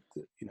Bell. that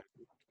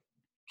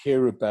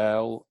Keira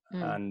Bell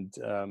and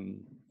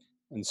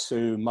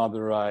Sue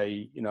Mother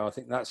A, I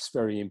think that's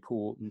very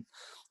important.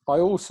 I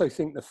also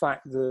think the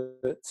fact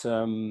that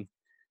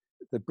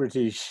the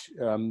British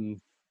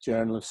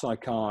Journal of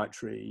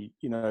Psychiatry,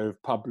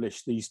 have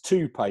published these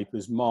two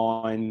papers,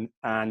 mine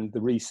and the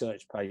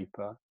research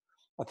paper.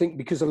 I think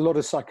because a lot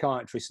of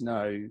psychiatrists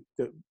know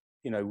that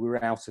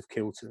we're out of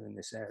kilter in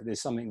this area.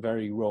 There's something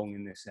very wrong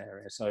in this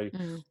area. So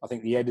I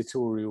think the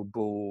editorial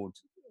board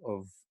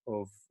of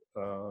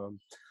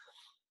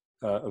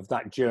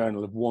that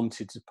journal have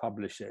wanted to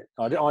publish it.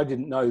 I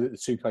didn't know that the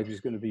two papers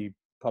were going to be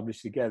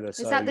published together. Is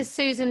that the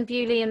Susan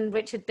Bewley and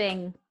Richard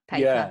Bing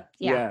paper?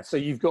 Yeah. So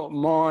you've got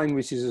mine,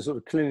 which is a sort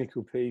of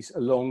clinical piece,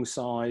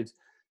 alongside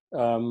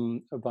a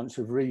bunch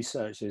of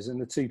researchers,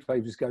 and the two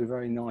papers go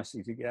very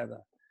nicely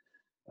together.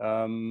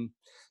 And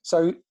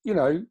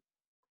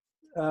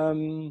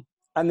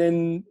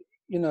then,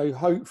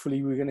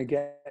 hopefully we're going to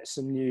get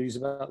some news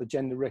about the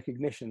Gender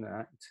Recognition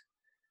Act,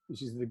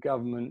 which is the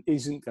government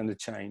isn't going to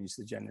change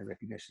the Gender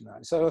Recognition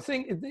Act. So I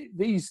think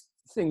these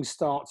things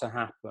start to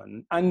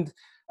happen. And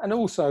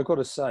also, I've got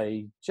to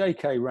say,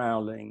 J.K.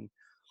 Rowling,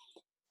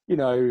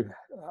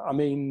 I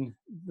mean,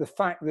 the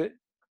fact that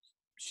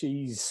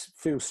she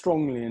feels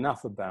strongly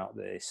enough about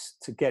this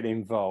to get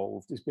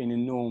involved has been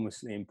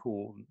enormously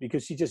important,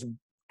 because she just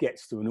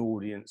gets to an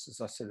audience,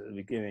 as I said at the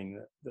beginning,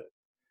 that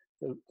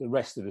the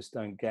rest of us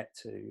don't get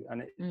to,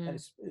 and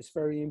it's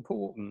very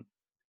important.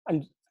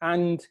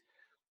 And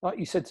like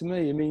you said to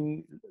me, I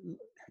mean,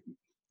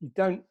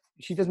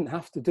 she doesn't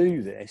have to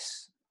do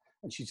this,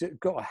 and she's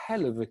got a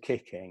hell of a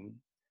kicking,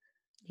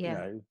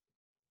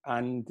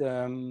 and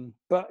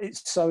but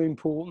it's so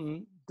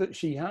important that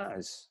she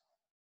has,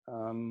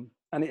 and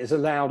it has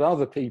allowed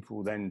other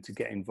people then to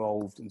get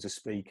involved and to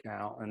speak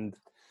out. And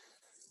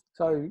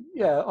so,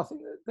 yeah, I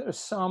think that there are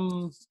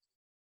some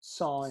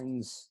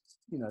signs,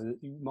 that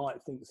you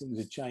might think things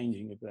are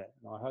changing a bit.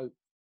 And I hope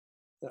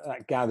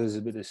that gathers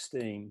a bit of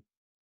steam.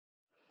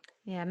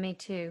 Yeah, me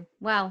too.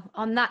 Well,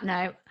 on that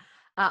note,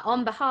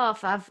 on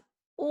behalf of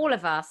all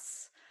of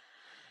us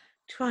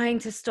trying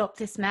to stop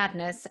this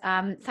madness,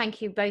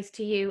 thank you both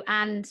to you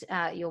and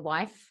your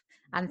wife.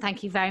 And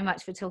thank you very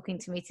much for talking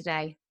to me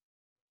today.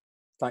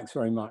 Thanks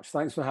very much.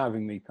 Thanks for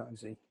having me,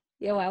 Posey.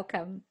 You're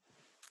welcome.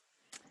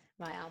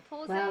 Right, I'll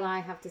pause. Well, I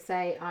have to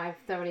say I've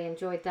thoroughly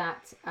enjoyed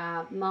that.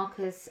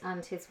 Marcus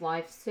and his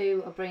wife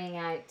Sue are bringing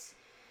out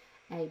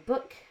a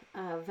book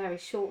very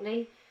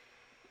shortly,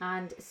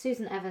 and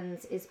Susan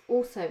Evans is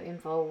also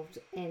involved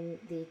in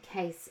the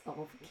case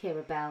of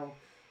Keira Bell,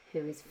 who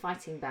is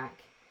fighting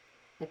back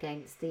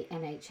against the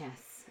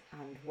NHS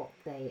and what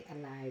they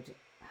allowed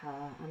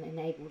her and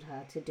enabled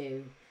her to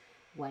do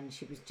when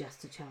she was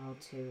just a child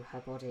to her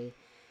body.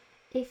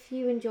 If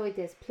you enjoyed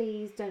this,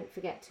 please don't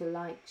forget to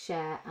like,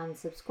 share and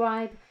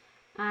subscribe.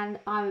 And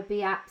I would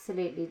be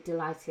absolutely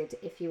delighted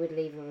if you would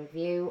leave a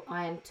review.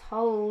 I am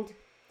told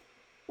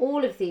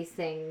all of these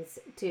things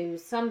do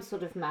some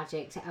sort of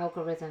magic to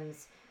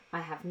algorithms.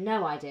 I have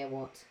no idea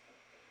what.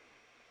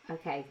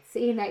 Okay,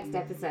 see you next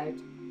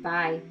episode.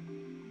 Bye.